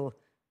real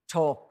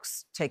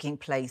talks taking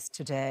place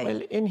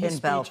today in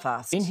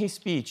Belfast? In his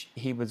speech,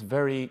 he was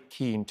very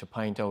keen to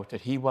point out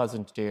that he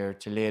wasn't there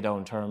to lay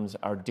down terms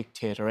or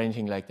dictate or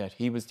anything like that.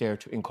 He was there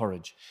to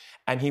encourage.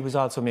 And he was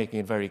also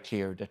making it very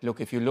clear that,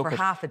 look, if you look for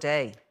half a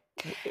day.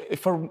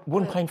 For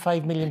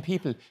 1.5 million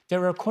people,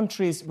 there are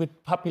countries with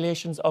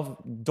populations of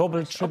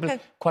double, triple,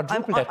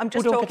 quadruple that. I'm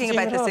just talking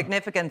about the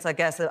significance, I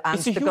guess, and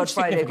the Good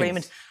Friday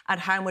Agreement, and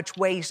how much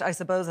weight, I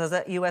suppose, as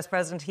a US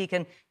president, he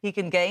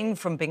can gain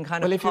from being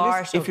kind of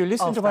part if you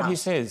listen to what he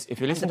says, if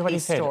you listen to what he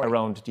said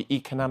around the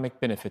economic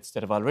benefits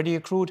that have already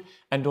accrued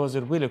and those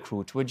that will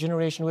accrue to a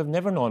generation who have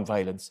never known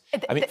violence,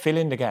 fill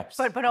in the gaps.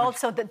 But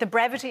also the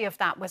brevity of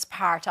that was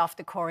part of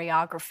the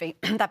choreography,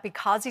 that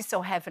because he's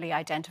so heavily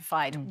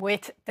identified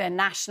with the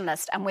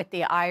nationalist and with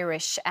the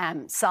Irish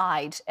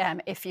side,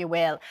 if you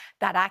will,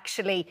 that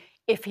actually,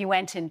 if he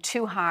went in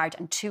too hard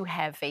and too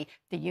heavy,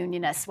 the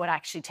unionists would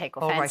actually take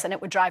offence and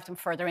it would drive them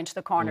further into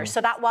the corner.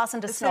 So that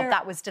wasn't a snub,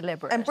 that was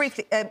deliberate. And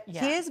briefly,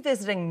 he is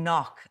visiting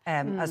Knock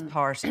as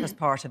part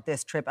of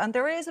this trip, and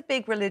there is a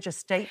big religious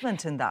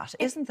statement in that,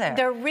 isn't there?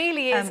 There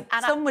really is.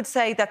 And some would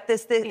say that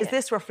is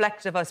this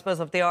reflective, I suppose,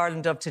 of the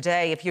Ireland of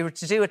today? If you were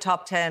to do a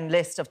top 10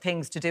 list of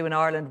things to do in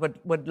Ireland,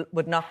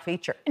 would Knock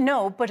feature?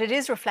 No, but it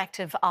is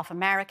reflective of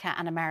America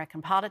and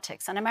American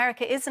politics. And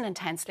America is an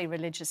intensely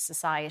religious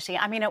society.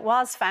 I mean, it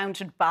was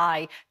founded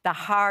by the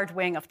hard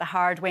wing of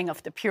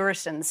the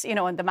Puritans, you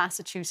know, in the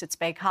Massachusetts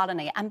Bay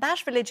Colony. And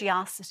that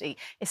religiosity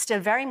is still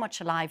very much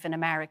alive in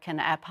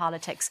American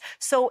politics.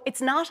 So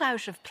it's not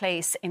out of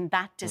place in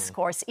that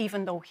discourse,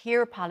 even though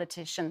here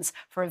politicians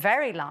for a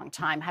very long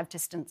time have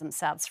distanced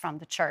themselves from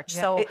the church.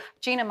 Yeah. So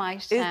Gina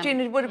might...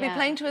 Gina, would it be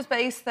playing to his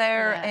base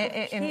there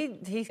in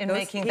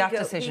making that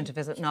decision to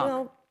visit Knock?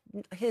 Well,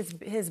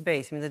 his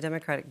base, I mean, the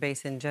Democratic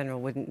base in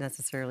general wouldn't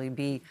necessarily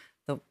be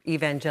the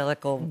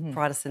evangelical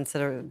Protestants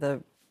that are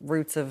the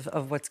roots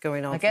of what's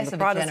going on. I guess the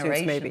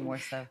Protestants, maybe more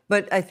so.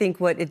 But I think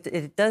what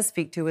it does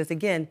speak to is,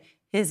 again,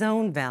 his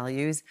own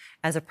values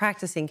as a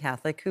practicing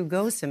Catholic who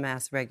goes to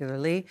Mass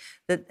regularly,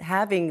 that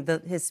having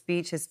his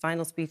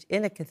final speech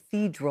in a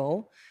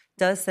cathedral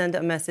does send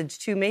a message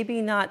to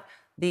maybe not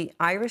the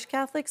Irish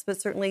Catholics, but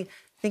certainly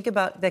think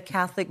about the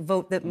Catholic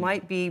vote that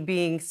might be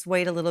being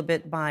swayed a little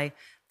bit by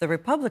the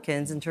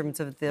Republicans in terms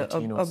of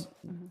the...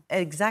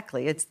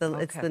 exactly. It's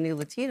the new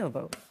Latino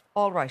vote.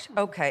 All right.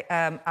 OK.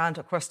 And,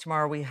 of course,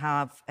 tomorrow we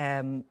have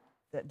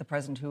the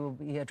President who will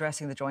be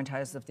addressing the joint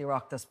houses of the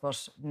Oireachtas,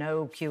 but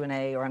no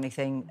Q&A or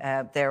anything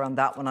there on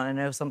that one. And I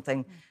know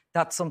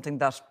that's something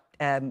that,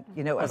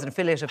 you know, as an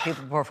affiliate of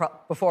People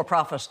Before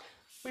Profit,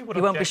 you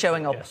won't be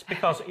showing up. Yes,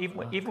 because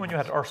even when you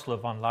had Ursula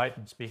von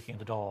Leyen speaking in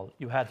the Dáil,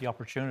 you had the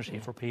opportunity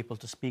for people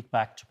to speak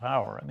back to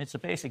power. I mean, it's a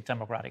basic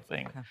democratic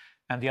thing. Okay.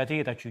 And the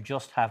idea that you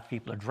just have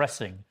people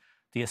addressing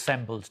the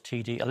assembled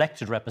TD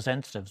elected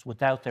representatives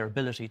without their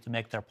ability to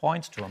make their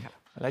points to them.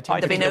 Well,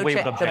 there'll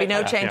be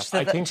no change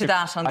to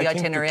that on the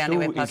itinerary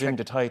anyway, Patrick. Is in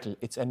the title.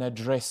 It's an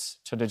address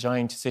to the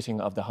joint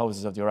sitting of the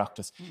Houses of the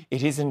Oireachtas.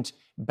 It isn't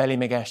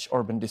Ballymegash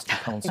Urban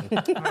District Council.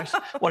 Right.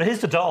 Well, it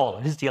is the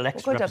Dáil. It is the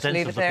elected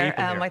representatives of the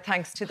people here. My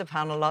thanks to the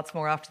panel. Lots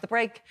more after the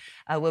break.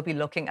 We'll be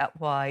looking at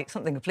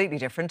something completely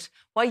different,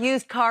 why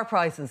used car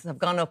prices have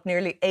gone up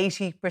nearly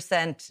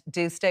 80%.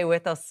 Do stay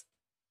with us.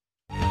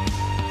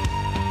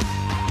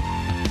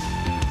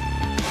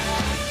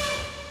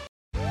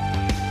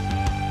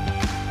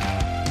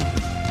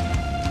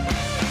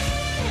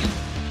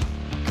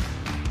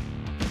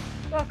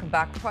 Welcome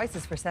back.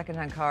 Prices for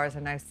second-hand cars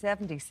are now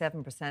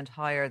 77%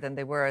 higher than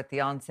they were at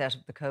the onset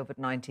of the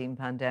COVID-19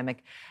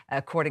 pandemic,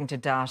 according to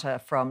data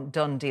from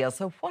Dundee.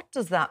 So what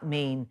does that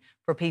mean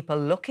for people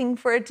looking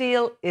for a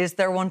deal? Is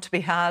there one to be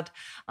had?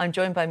 I'm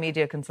joined by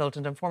media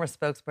consultant and former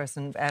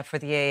spokesperson for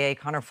the AA,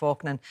 Conor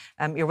Faulkner.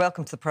 You're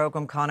welcome to the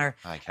programme, Conor.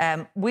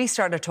 We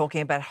started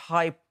talking about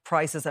high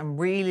prices and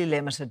really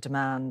limited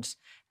demand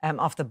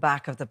off the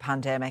back of the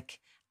pandemic.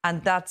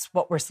 And that's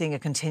what we're seeing a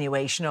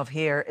continuation of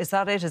here. Is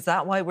that it? Is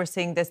that why we're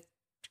seeing this,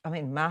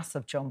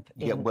 massive jump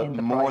in the price?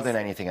 More than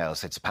anything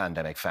else, it's a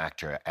pandemic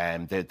factor.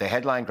 The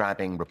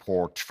headline-grabbing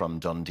report from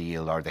Dundee,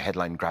 or the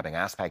headline-grabbing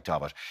aspect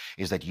of it,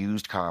 is that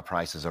used car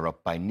prices are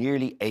up by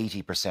nearly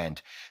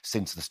 80%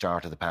 since the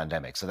start of the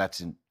pandemic. So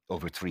that's in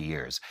over 3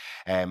 years.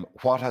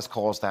 What has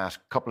caused that? A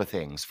couple of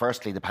things.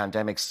 Firstly, the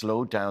pandemic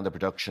slowed down the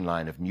production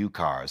line of new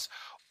cars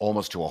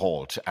almost to a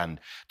halt, and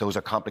those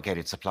are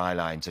complicated supply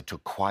lines. It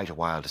took quite a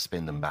while to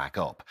spin them back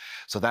up.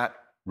 So that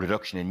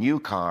reduction in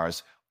new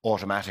cars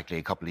automatically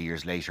a couple of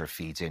years later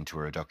feeds into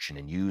a reduction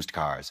in used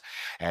cars.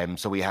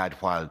 So we had,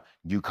 while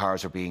new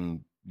cars are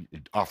being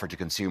offered to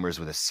consumers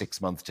with a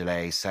 6-month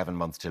delay,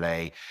 7-month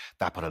delay,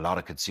 that put a lot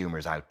of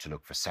consumers out to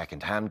look for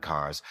second-hand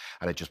cars,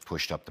 and it just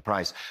pushed up the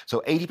price.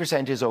 So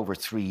 80% is over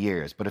 3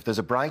 years. But if there's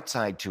a bright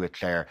side to it,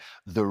 Claire,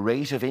 the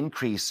rate of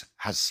increase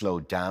has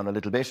slowed down a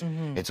little bit.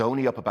 It's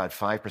only up about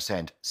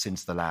 5%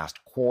 since the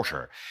last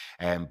quarter.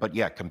 But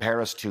yeah, compare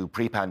us to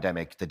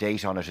pre-pandemic. The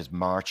date on it is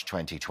March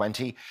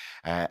 2020,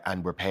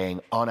 and we're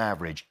paying on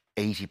average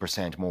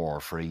 80%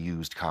 more for a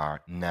used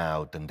car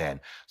now than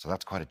then. So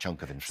that's quite a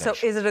chunk of inflation.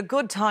 So is it a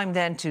good time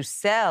then to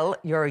sell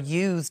your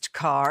used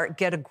car,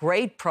 get a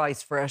great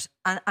price for it,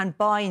 and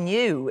buy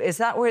new? Is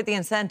that where the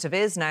incentive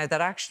is now,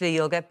 that actually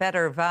you'll get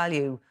better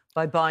value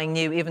by buying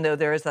new, even though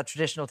there is that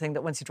traditional thing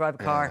that once you drive a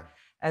car,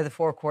 the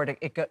forecourt,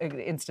 it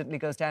instantly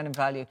goes down in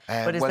value.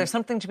 But is there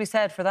something to be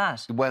said for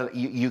that? Well,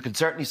 you can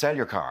certainly sell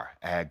your car,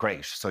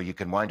 great, so you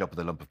can wind up with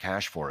a lump of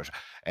cash for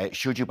it.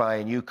 Should you buy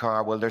a new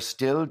car? Well, there's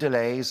still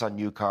delays on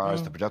new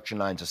cars. The production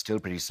lines are still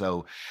pretty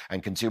slow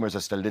and consumers are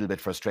still a little bit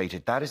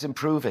frustrated. That is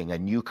improving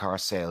and new car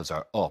sales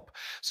are up.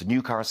 So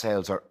new car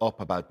sales are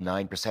up about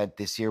 9%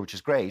 this year, which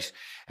is great.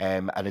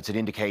 And it's an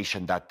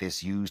indication that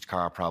this used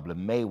car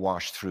problem may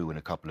wash through in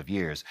a couple of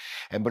years.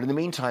 But in the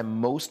meantime,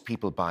 most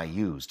people buy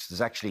used.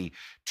 There's actually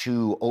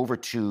over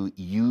two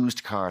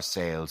used car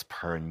sales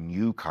per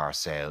new car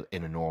sale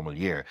in a normal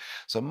year.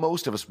 So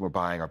most of us are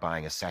buying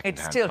a second-hand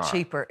car. It's still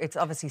cheaper. It's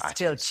obviously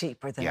still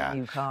cheaper than a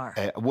new car.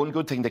 One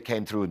good thing that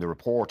came through in the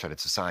report, and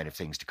it's a sign of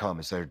things to come,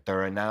 is there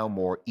are now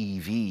more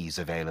EVs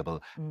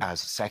available as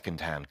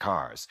second-hand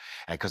cars.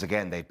 Because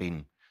again, they've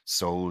been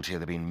sold here.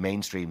 They've been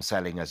mainstream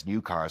selling as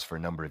new cars for a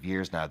number of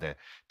years now. The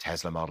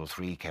Tesla Model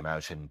 3 came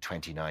out in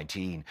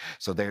 2019.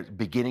 So they're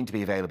beginning to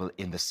be available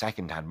in the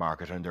second-hand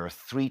market, and there are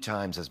 3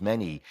 times as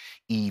many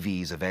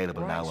EVs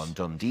available now on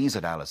Dundeal's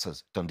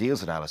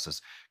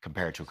analysis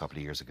compared to a couple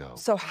of years ago.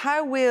 So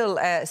how will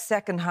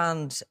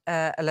second-hand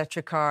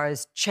electric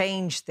cars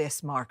change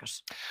this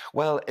market?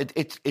 Well,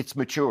 it's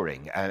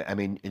maturing. I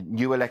mean,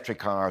 new electric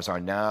cars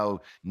are now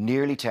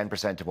nearly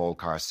 10% of all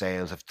car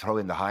sales. If you throw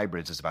in the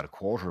hybrids, it's about a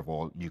quarter of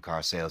all new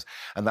car sales,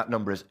 and that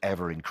number is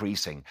ever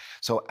increasing.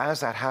 So as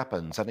that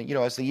happens, and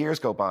as the years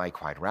go by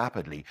quite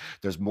rapidly,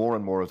 there's more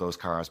and more of those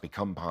cars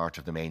become part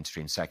of the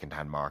mainstream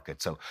second-hand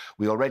market. So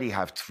we already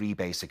have 3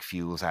 basic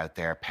fuels out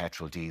there: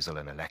 petrol, diesel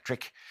and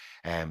electric.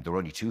 There were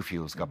only 2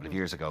 fuels a couple of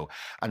years ago.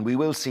 And we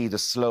will see the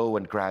slow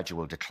and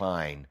gradual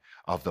decline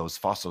of those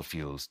fossil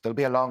fuels. There'll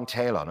be a long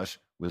tail on it.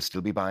 We'll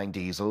still be buying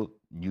diesel.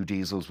 New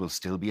diesels will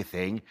still be a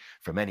thing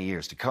for many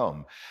years to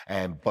come.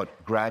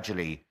 But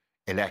gradually,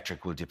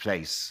 electric will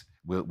displace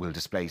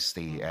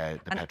the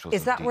petrol.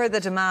 Is that where the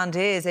demand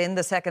is in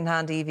the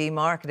second-hand EV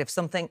market? If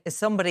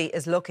somebody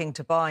is looking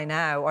to buy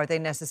now, are they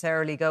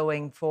necessarily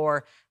going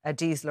for a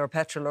diesel or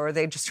petrol, or are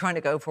they just trying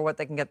to go for what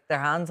they can get their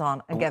hands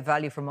on and get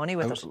value for money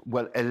with it?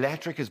 Well,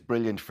 electric is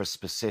brilliant for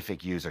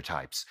specific user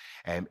types.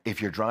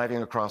 If you're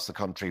driving across the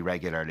country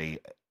regularly,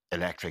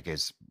 electric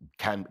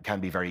can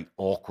be very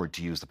awkward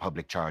to use the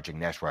public charging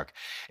network.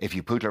 If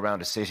you put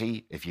around a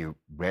city, if you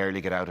rarely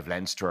get out of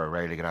Leinster or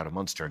rarely get out of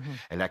Munster,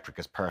 electric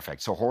is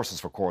perfect. So horses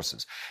for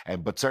courses.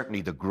 But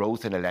certainly the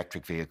growth in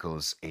electric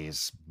vehicles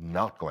is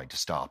not going to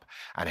stop.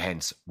 And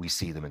hence we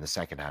see them in the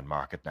second-hand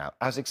market now,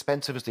 as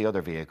expensive as the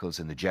other vehicles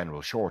in the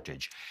general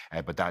shortage.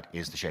 But that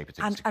is the shape of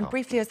things to come. And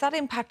briefly, has that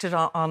impacted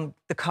on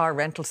the car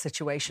rental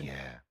situation?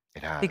 Yeah.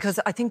 It has. Because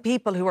I think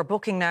people who are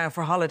booking now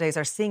for holidays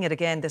are seeing it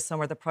again this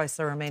summer. The prices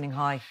are remaining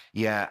high.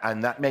 Yeah,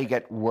 and that may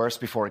get worse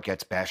before it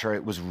gets better.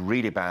 It was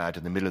really bad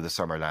in the middle of the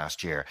summer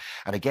last year.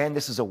 And again,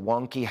 this is a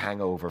wonky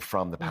hangover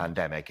from the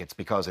pandemic. It's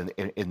because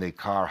in the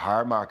car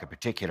hire market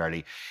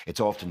particularly, it's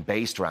often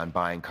based around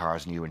buying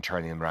cars new and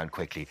turning them around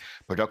quickly.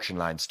 Production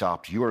lines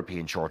stopped,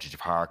 European shortage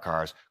of hire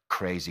cars,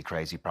 crazy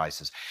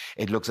prices.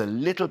 It looks a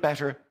little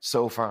better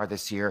so far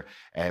this year,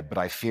 but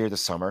I fear the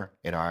summer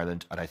in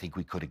Ireland, and I think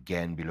we could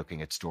again be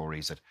looking at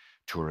stories of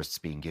tourists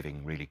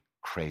giving really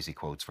crazy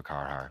quotes for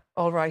car hire.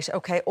 All right,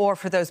 OK. Or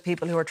for those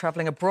people who are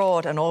travelling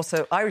abroad, and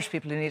also Irish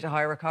people who need to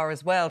hire a car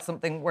as well,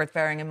 something worth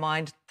bearing in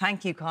mind.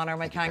 Thank you, Conor.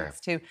 My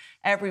thanks to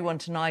everyone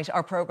tonight.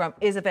 Our programme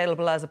is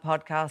available as a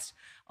podcast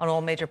on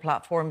all major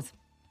platforms.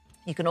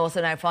 You can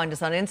also now find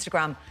us on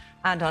Instagram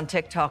and on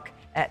TikTok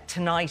at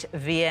Tonight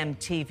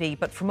VMTV.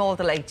 But from all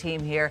the late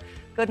team here,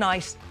 good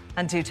night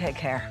and do take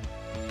care.